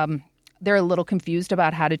 they're a little confused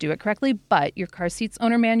about how to do it correctly, but your car seat's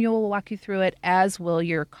owner manual will walk you through it, as will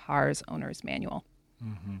your car's owner's manual.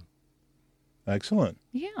 Mm-hmm. Excellent.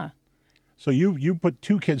 Yeah. So you put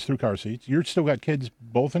 2 kids through car seats. You've still got kids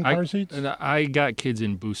both in car seats? I got kids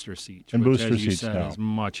in booster seats. In booster as you seats said, now. is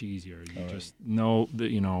much easier. You just know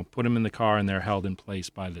that, put them in the car and they're held in place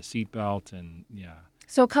by the seatbelt and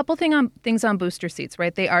So a couple things on booster seats,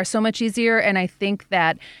 right? They are so much easier, and I think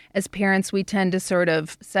that as parents, we tend to sort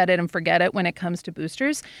of set it and forget it when it comes to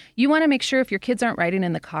boosters. You want to make sure if your kids aren't riding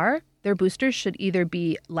in the car, their boosters should either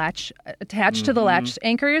be attached to the latch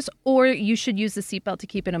anchors, or you should use the seatbelt to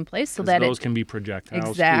keep it in place so that those can be projectiles.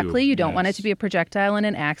 Exactly. Too. You don't want it to be a projectile in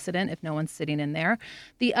an accident if no one's sitting in there.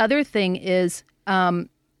 The other thing is,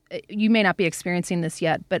 you may not be experiencing this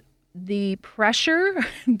yet, but the pressure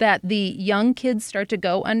that the young kids start to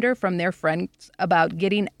go under from their friends about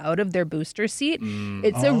getting out of their booster seat,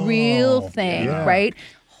 it's a real thing, right?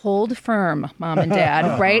 Hold firm, mom and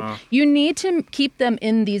dad, right? You need to keep them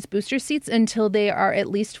in these booster seats until they are at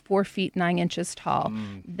least 4 feet 9 inches tall.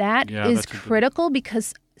 That is critical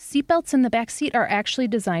because seatbelts in the back seat are actually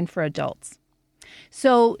designed for adults.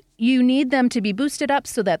 So you need them to be boosted up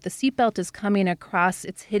so that the seatbelt is coming across,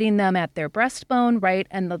 it's hitting them at their breastbone, right?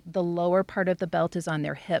 And the lower part of the belt is on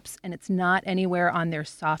their hips, and it's not anywhere on their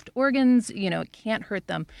soft organs. It can't hurt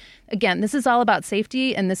them. Again, this is all about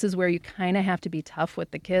safety, and this is where you kind of have to be tough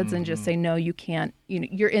with the kids and just say, no, you can't.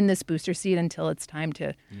 You're in this booster seat until it's time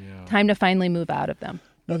to finally move out of them.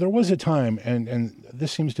 Now, there was a time, and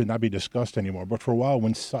this seems to not be discussed anymore, but for a while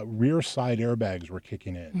when rear side airbags were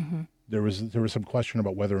kicking in, there was some question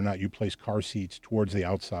about whether or not you place car seats towards the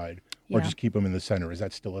outside or just keep them in the center. Is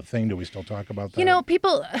that still a thing? Do we still talk about that?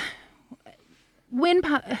 People,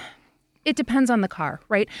 it depends on the car,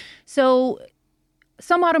 right? So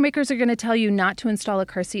some automakers are going to tell you not to install a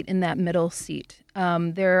car seat in that middle seat.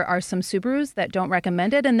 There are some Subarus that don't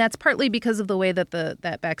recommend it, and that's partly because of the way that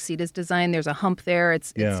that back seat is designed. There's a hump there.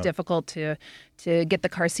 It's difficult to get the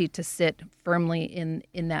car seat to sit firmly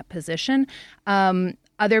in that position.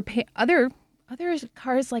 Other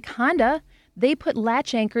cars like Honda, they put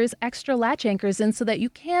extra latch anchors in so that you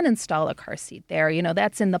can install a car seat there.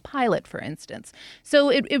 That's in the Pilot, for instance. So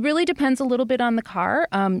it really depends a little bit on the car.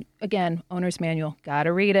 Again, owner's manual,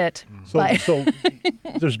 gotta read it. So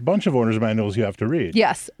there's a bunch of owner's manuals you have to read.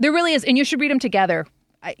 Yes, there really is, and you should read them together.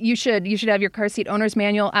 You should have your car seat owner's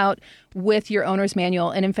manual out with your owner's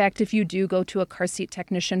manual. And in fact, if you do go to a car seat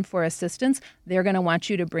technician for assistance, they're going to want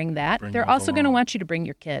you to bring that. They're also going to want you to bring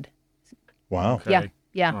your kid. Wow. Okay.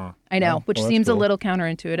 Yeah. I know, which seems a little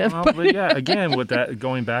counterintuitive. But again, with that,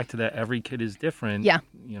 going back to that, every kid is different. Yeah,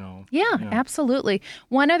 absolutely.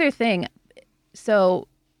 One other thing. So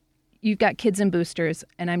you've got kids in boosters,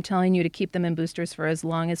 and I'm telling you to keep them in boosters for as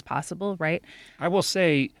long as possible, right? I will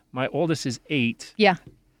say my oldest is 8. Yeah.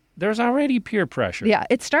 There's already peer pressure. Yeah,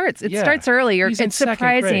 it starts. It starts early. It's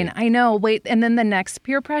surprising. Grade. I know. Wait, and then the next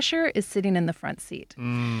peer pressure is sitting in the front seat.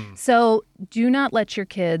 So do not let your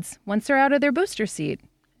kids, once they're out of their booster seat,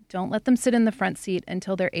 Don't let them sit in the front seat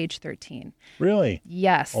until they're age 13. Really?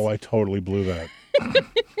 Yes. Oh, I totally blew that.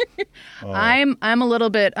 I'm a little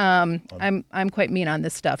bit I'm quite mean on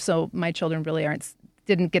this stuff. So my children really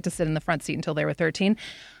didn't get to sit in the front seat until they were 13.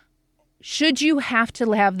 Should you have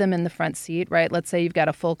to have them in the front seat, right? Let's say you've got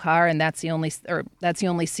a full car and that's the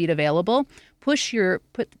only seat available. Push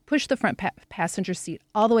the front passenger seat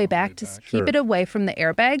all the way back to keep it away from the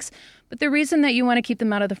airbags. But the reason that you want to keep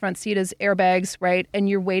them out of the front seat is airbags, right? And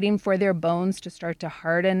you're waiting for their bones to start to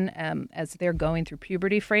harden as they're going through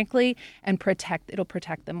puberty, frankly, and it'll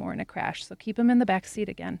protect them more in a crash. So keep them in the back seat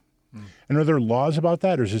again. And are there laws about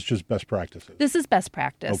that, or is this just best practices? This is best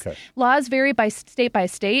practice. Okay. Laws vary by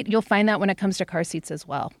state. You'll find that when it comes to car seats as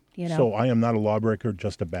well. You know? So I am not a lawbreaker,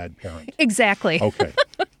 just a bad parent. Exactly. Okay.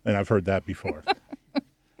 And I've heard that before.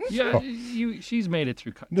 Yeah, she's made it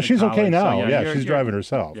through college. She's okay now. So yeah, she's driving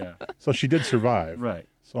herself. Yeah. So she did survive. Right.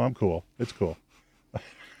 So I'm cool. It's cool.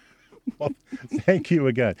 Well, thank you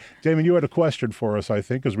again. Damon, you had a question for us, I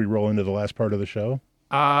think, as we roll into the last part of the show.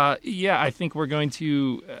 Yeah, I think we're going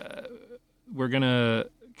to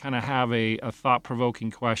kind of have a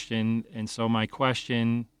thought-provoking question. And so my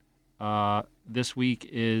question this week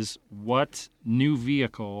is, what new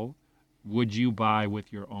vehicle would you buy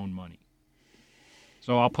with your own money?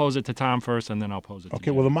 So I'll pose it to Tom first, and then I'll pose it to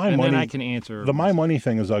Okay, you. well, and then I can answer. The my money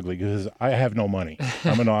thing is ugly because I have no money.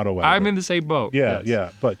 I'm an auto editor. I'm in the same boat. Yeah,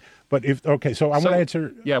 yes. yeah. But if, okay, so I'm going to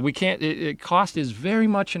answer. Yeah, we can't. Cost is very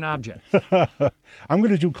much an object. I'm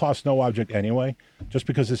going to do cost no object anyway, just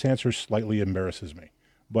because this answer slightly embarrasses me.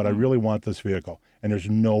 But I really want this vehicle, and there's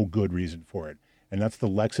no good reason for it. And that's the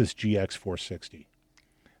Lexus GX 460.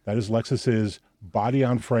 That is Lexus's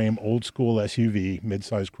body-on-frame, old-school SUV,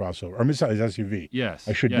 mid-size crossover, or mid-size SUV. Yes.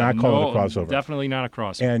 I should not call it a crossover. Definitely not a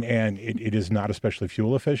crossover. And it is not especially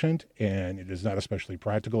fuel efficient, and it is not especially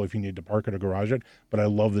practical if you need to park it or garage it, but I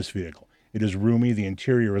love this vehicle. It is roomy. The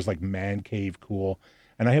interior is like man cave cool.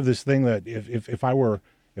 And I have this thing that if I were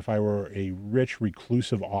a rich,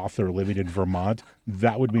 reclusive author living in Vermont,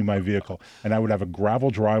 that would be my vehicle. And I would have a gravel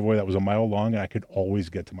driveway that was a mile long, and I could always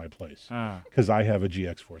get to my place because I have a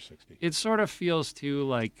GX 460. It sort of feels too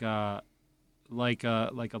like a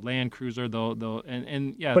Land Cruiser, though,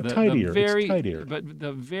 and yeah, but tidier. It's tidier. But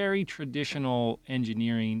the very traditional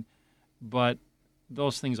engineering, but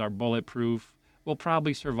those things are bulletproof. Will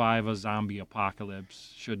probably survive a zombie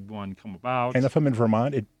apocalypse should one come about. And if I'm in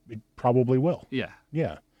Vermont, it probably will. Yeah.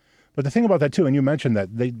 Yeah. But the thing about that, too, and you mentioned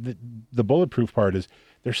that, the bulletproof part is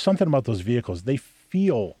there's something about those vehicles. They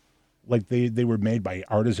feel like they were made by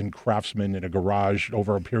artisan craftsmen in a garage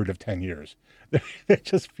over a period of 10 years. They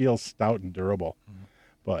just feel stout and durable. Mm-hmm.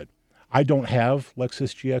 But I don't have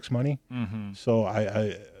Lexus GX money. Mm-hmm. So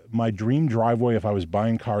my dream driveway, if I was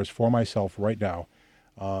buying cars for myself right now,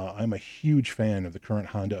 I'm a huge fan of the current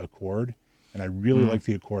Honda Accord, and I really like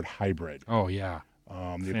the Accord Hybrid. Oh, yeah.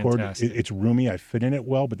 The Accord, it's roomy. I fit in it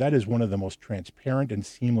well, but that is one of the most transparent and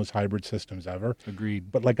seamless hybrid systems ever.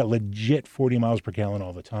 Agreed. But like a legit 40 miles per gallon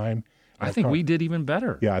all the time. I think we did even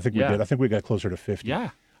better. Yeah, I think we did. I think we got closer to 50.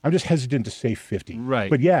 Yeah. I'm just hesitant to say 50.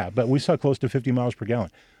 Right. But we saw close to 50 miles per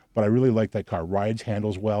gallon. But I really like that car. Rides,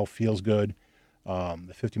 handles well, feels good.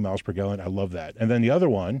 The 50 miles per gallon, I love that. And then the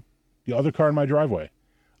other car in my driveway,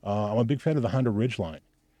 I'm a big fan of the Honda Ridgeline.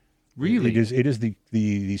 Really? It is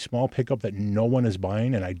the small pickup that no one is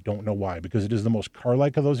buying, and I don't know why, because it is the most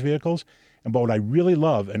car-like of those vehicles. And but what I really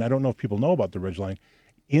love, and I don't know if people know about the Ridgeline,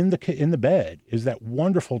 in the bed is that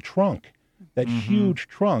wonderful trunk, that huge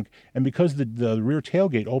trunk. And because the rear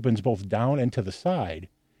tailgate opens both down and to the side,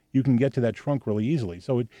 you can get to that trunk really easily.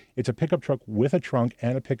 So it's a pickup truck with a trunk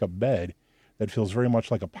and a pickup bed that feels very much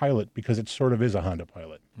like a Pilot, because it sort of is a Honda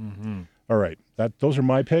Pilot. Mm-hmm. All right, those are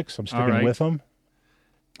my picks. I'm sticking with them.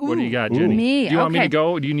 What do you got, Jenny? Me. Do you want me to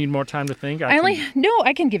go? Do you need more time to think?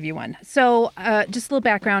 I can give you one. So just a little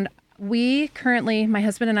background. My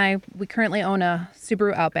husband and I, we currently own a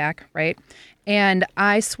Subaru Outback, right? And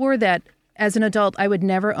I swore that as an adult, I would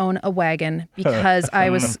never own a wagon because I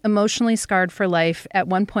was emotionally scarred for life at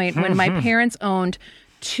one point when my parents owned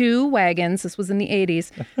 2 wagons. This was in the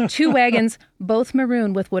 80s. 2 wagons, both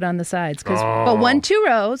maroon with wood on the sides. But one 2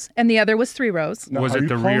 rows and the other was 3 rows. Now, was it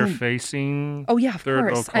the rear facing? Oh, yeah, of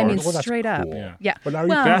course. I mean, straight up. Cool. Yeah. But are you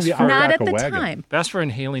not at the time. Best for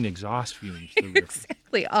inhaling exhaust fumes.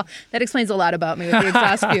 Exactly. That explains a lot about me with the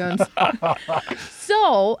exhaust fumes.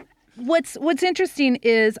 So what's interesting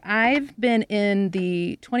is I've been in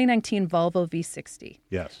the 2019 Volvo V60.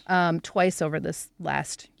 Yes. Twice over this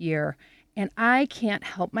last year. and I can't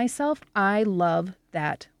help myself. I love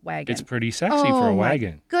that wagon. It's pretty sexy for a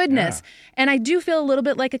wagon. My goodness. Yeah. And I do feel a little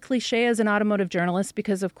bit like a cliche as an automotive journalist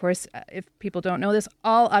because, of course, if people don't know this,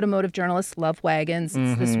 all automotive journalists love wagons.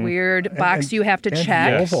 It's this weird box you have to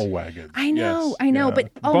check. Volvo wagons. I know,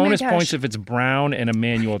 but bonus my gosh. points if it's brown and a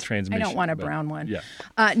manual transmission. I don't want a brown one. Yeah.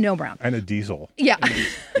 No brown. And a diesel. Yeah.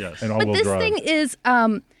 Yes. And all-wheel But this drive. thing is,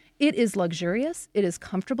 it is luxurious. It is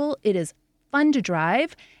comfortable. It is fun to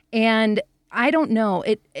drive. And I don't know,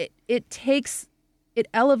 it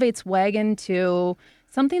elevates wagon to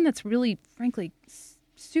something that's really, frankly,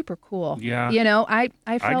 super cool. Yeah. You know, I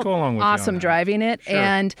felt go along with you on awesome that. driving it. Sure.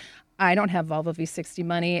 And I don't have Volvo V60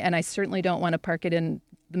 money, and I certainly don't want to park it in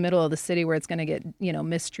the middle of the city where it's going to get,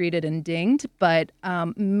 mistreated and dinged. But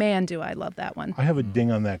man, do I love that one. I have a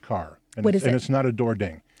ding on that car. And What it's, is and it? it's not a door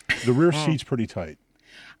ding. The rear seat's pretty tight.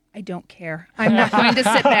 I don't care. I'm not going to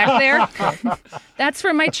sit back there. That's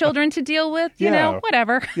for my children to deal with, you know,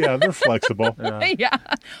 whatever. Yeah, they're flexible. Yeah.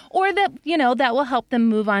 Or that, that will help them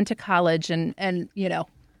move on to college and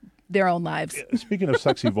their own lives. Speaking of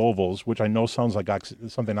sexy Volvos, which I know sounds like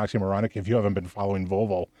something oxymoronic if you haven't been following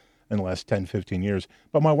Volvo in the last 10, 15 years,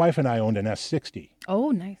 but my wife and I owned an S60.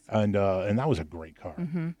 Oh, nice. And that was a great car.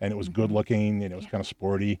 And it was good looking, and it was kind of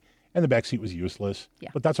sporty, and the back seat was useless. Yeah.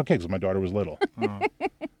 But that's okay because my daughter was little.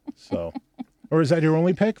 So, or is that your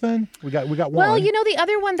only pick then? We got one. Well, the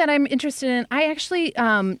other one that I'm interested in, I actually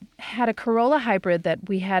had a Corolla hybrid that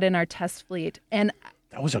we had in our test fleet, and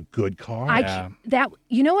that was a good car.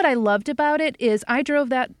 What I loved about it is I drove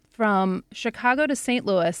that from Chicago to St.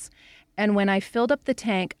 Louis, and when I filled up the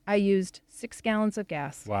tank, I used 6 gallons of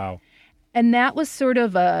gas. Wow. And that was sort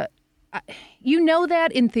of that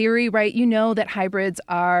in theory, right? That hybrids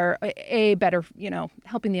are better,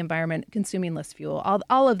 helping the environment, consuming less fuel,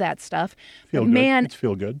 all of that stuff. It's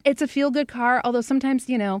feel good. It's a feel-good car, although sometimes,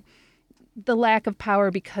 the lack of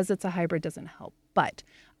power because it's a hybrid doesn't help. But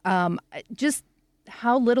just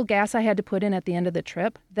how little gas I had to put in at the end of the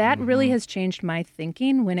trip, that really has changed my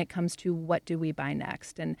thinking when it comes to what do we buy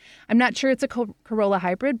next. And I'm not sure it's a Corolla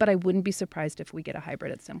hybrid, but I wouldn't be surprised if we get a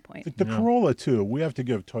hybrid at some point. The Corolla, too, we have to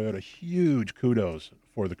give Toyota huge kudos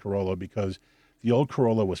for the Corolla because the old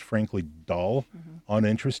Corolla was frankly dull,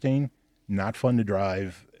 uninteresting, not fun to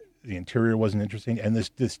drive. The interior wasn't interesting. And this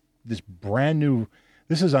brand new...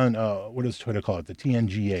 This is on, what does Toyota call it? The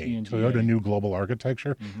TNGA, Toyota New Global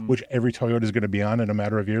Architecture, which every Toyota is going to be on in a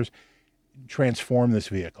matter of years. Transform this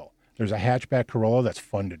vehicle. There's a hatchback Corolla that's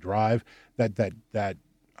fun to drive. The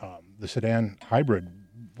sedan hybrid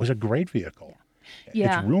was a great vehicle.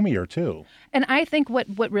 Yeah. It's roomier, too. And I think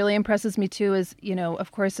what really impresses me, too, is,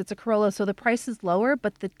 of course, it's a Corolla, so the price is lower,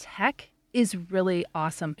 but the tech is really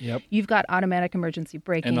awesome. Yep. You've got automatic emergency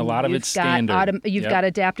braking. And a lot of it's standard. You've got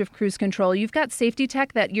adaptive cruise control. You've got safety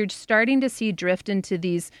tech that you're starting to see drift into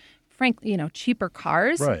these, cheaper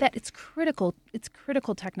cars. Right. That it's critical. It's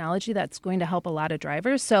critical technology that's going to help a lot of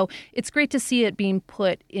drivers. So it's great to see it being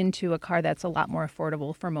put into a car that's a lot more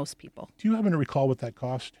affordable for most people. Do you happen to recall what that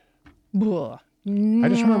cost? No. I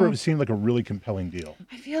just remember it seemed like a really compelling deal.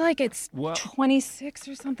 I feel like it's 26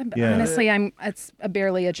 or something, but honestly, it's a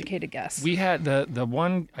barely educated guess. We had the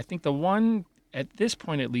one, I think the one at this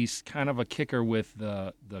point at least, kind of a kicker with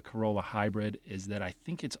the Corolla hybrid is that I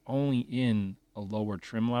think it's only in a lower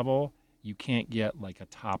trim level. You can't get like a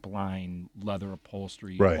top line leather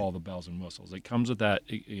upholstery, Right. all the bells and whistles. It comes with that,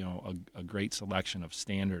 a great selection of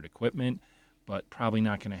standard equipment, but probably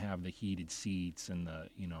not going to have the heated seats and the,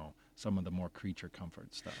 some of the more creature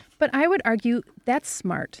comfort stuff. But I would argue that's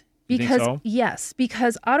smart. You think Because, so? yes,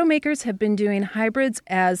 because automakers have been doing hybrids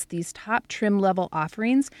as these top trim level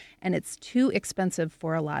offerings, and it's too expensive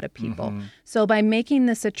for a lot of people. Mm-hmm. So by making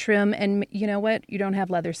this a trim, and you know what? You don't have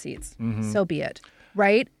leather seats. Mhm. So be it,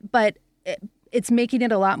 right? But it's making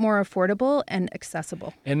it a lot more affordable and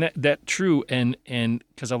accessible. And that true, and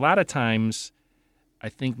because a lot of times I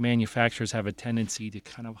think manufacturers have a tendency to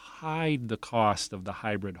kind of hide the cost of the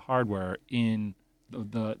hybrid hardware in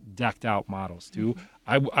the decked out models too.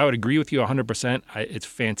 I would agree with you 100%. It's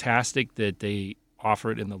fantastic that they offer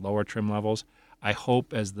it in the lower trim levels. I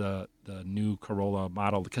hope as the new Corolla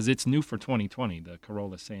model, because it's new for 2020, the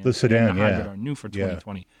Corolla sedan, The sedan, and the hybrid yeah. are new for Yeah.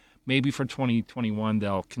 2020. Maybe for 2021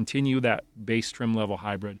 they'll continue that base trim level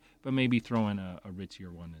hybrid, but maybe throw in a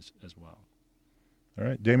ritzier one as well. All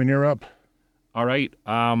right, Damon, you're up. All right.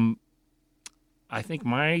 I think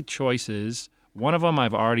my choices, one of them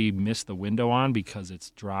I've already missed the window on because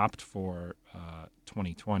it's dropped for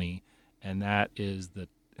 2020, and that is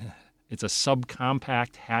it's a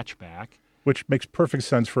subcompact hatchback. Which makes perfect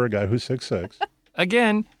sense for a guy who's 6'6".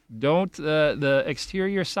 Again, Don't the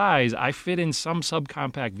exterior size. I fit in some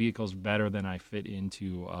subcompact vehicles better than I fit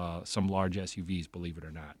into some large SUVs. Believe it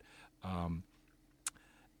or not,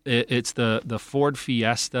 it's the Ford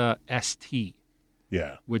Fiesta ST.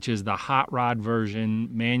 Yeah, which is the hot rod version,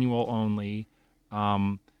 manual only.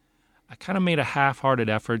 I kind of made a half-hearted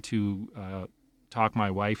effort to talk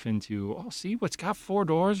my wife into, see, it's got 4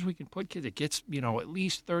 doors. We can put kids. It gets, at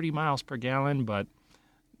least 30 miles per gallon, but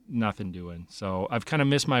nothing doing. So I've kind of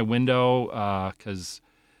missed my window because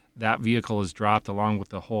that vehicle is dropped along with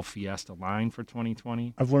the whole Fiesta line for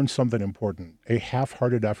 2020. I've learned something important. A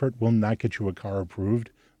half-hearted effort will not get you a car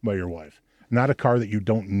approved by your wife. Not a car that you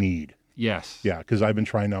don't need. Yes. Yeah, because I've been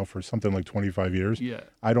trying now for something like 25 years. Yeah.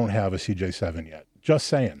 I don't have a CJ7 yet. Just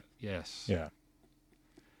saying. Yes. Yeah.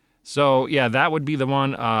 So, yeah, that would be the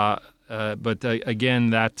one. But again,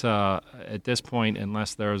 that at this point,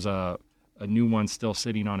 unless there's a new one still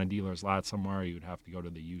sitting on a dealer's lot somewhere, you'd have to go to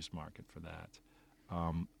the used market for that.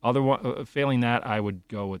 Failing that, I would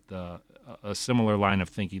go with a similar line of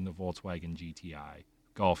thinking, the Volkswagen GTI,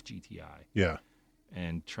 Golf GTI. Yeah.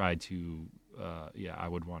 And try to, I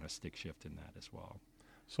would want a stick shift in that as well.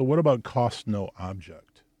 So what about cost no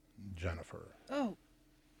object, Jennifer? Oh,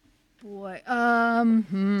 boy.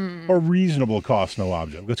 Or reasonable cost no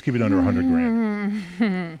object. Let's keep it under 100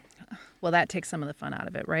 grand. Well, that takes some of the fun out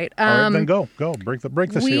of it, right? All right, then go. Break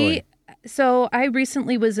the ceiling. So I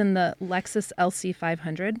recently was in the Lexus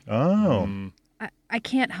LC500. Oh. I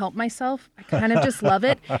can't help myself. I kind of just love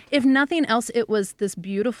it. If nothing else, it was this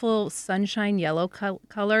beautiful sunshine yellow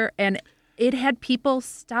color, and it had people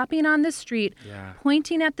stopping on the street,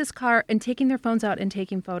 pointing at this car and taking their phones out and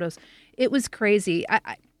taking photos. It was crazy.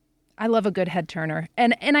 I love a good head turner.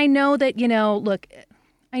 And I know that, look,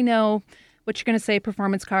 I know what you're going to say,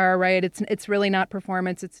 performance car, right? It's really not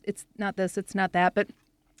performance. It's not this, it's not that. But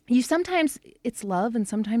sometimes it's love, and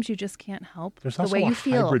sometimes you just can't help the way you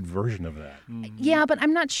feel. There's also a hybrid version of that. Yeah, but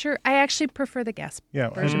I'm not sure. I actually prefer the gas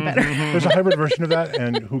version better. There's a hybrid version of that,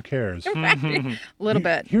 and who cares? A little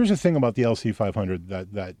bit. Here's the thing about the LC500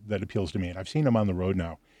 that appeals to me, and I've seen them on the road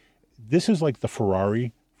now. This is like the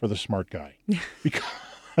Ferrari for the smart guy.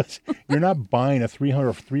 Because you're not buying a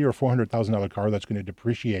 $300,000 or $400,000 car that's going to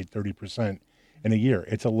depreciate 30% in a year.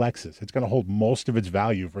 It's a Lexus. It's going to hold most of its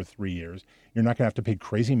value for 3 years. You're not going to have to pay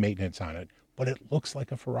crazy maintenance on it, but it looks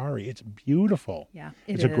like a Ferrari. It's beautiful. Yeah,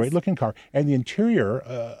 it's a great looking car. And the interior,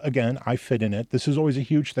 again, I fit in it. This is always a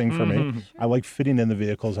huge thing for me. Sure. I like fitting in the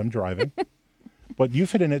vehicles I'm driving. But you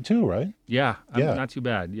fit in it too, right? Yeah, not too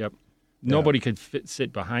bad. Yep. Nobody could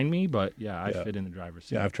sit behind me, but I fit in the driver's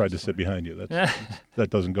seat. Yeah, I've tried to sit behind you. That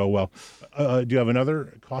doesn't go well. Do you have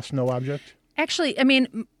another cost no object? Actually, I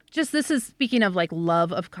mean, this is speaking of like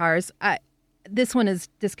love of cars. This one is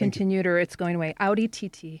discontinued or it's going away. Audi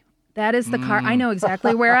TT. That is the car. I know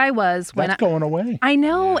exactly where I was when That's going away. I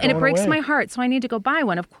know, and it breaks my heart. So I need to go buy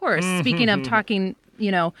one, of course. Speaking of talking,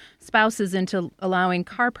 spouses into allowing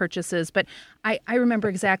car purchases. But I remember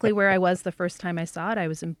exactly where I was the first time I saw it. I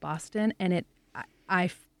was in Boston, and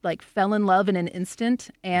I fell in love in an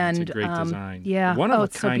instant. And it's a great design. Yeah. One of a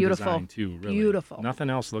it's so kind beautiful. Design too. Really. Beautiful.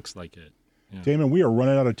 Nothing else looks like it. Yeah. Damon, we are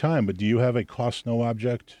running out of time, but do you have a cost no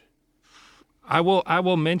object? I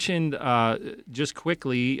will mention just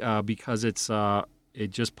quickly because it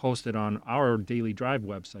just posted on our Daily Drive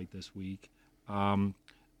website this week.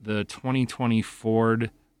 The 2020 Ford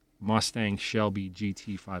Mustang Shelby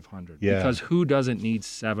GT500. Yeah. Because who doesn't need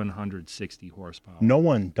 760 horsepower? No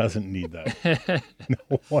one doesn't need that.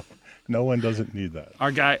 No one doesn't need that.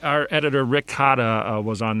 Our editor Rick Cotta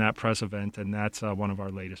was on that press event, and that's one of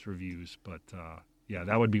our latest reviews. But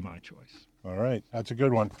that would be my choice. All right, that's a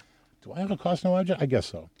good one. Do I have a cost no object? I guess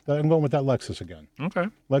so. I'm going with that Lexus again. Okay.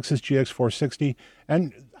 Lexus GX 460.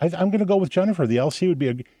 And I'm going to go with Jennifer. The LC would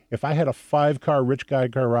be, if I had a 5-car rich guy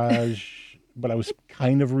garage, but I was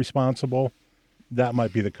kind of responsible, that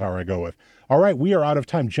might be the car I go with. All right, we are out of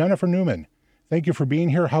time. Jennifer Newman, thank you for being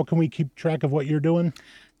here. How can we keep track of what you're doing?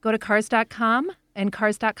 Go to cars.com and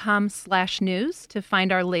cars.com/news to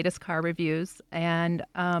find our latest car reviews, and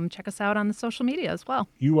check us out on the social media as well.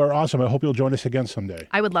 You are awesome. I hope you'll join us again someday.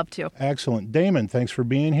 I would love to. Excellent. Damon, thanks for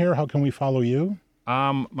being here. How can we follow you?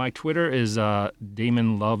 My Twitter is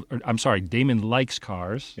Damon Likes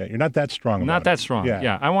Cars. Yeah, you're not that strong. Not that strong.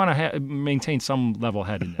 Yeah. I want to maintain some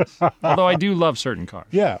level-headedness, although I do love certain cars.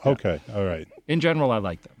 Yeah. Okay. All right. In general, I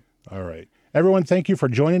like them. All right. Everyone, thank you for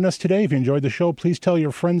joining us today. If you enjoyed the show, please tell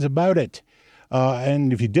your friends about it.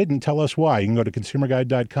 And if you didn't, tell us why. You can go to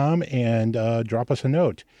consumerguide.com and drop us a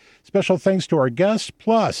note. Special thanks to our guests,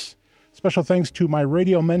 plus Special thanks to my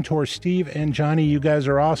radio mentor, Steve and Johnny. You guys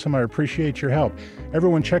are awesome. I appreciate your help.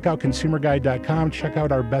 Everyone, check out consumerguide.com. Check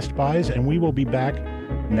out our best buys, and we will be back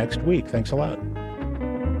next week. Thanks a lot.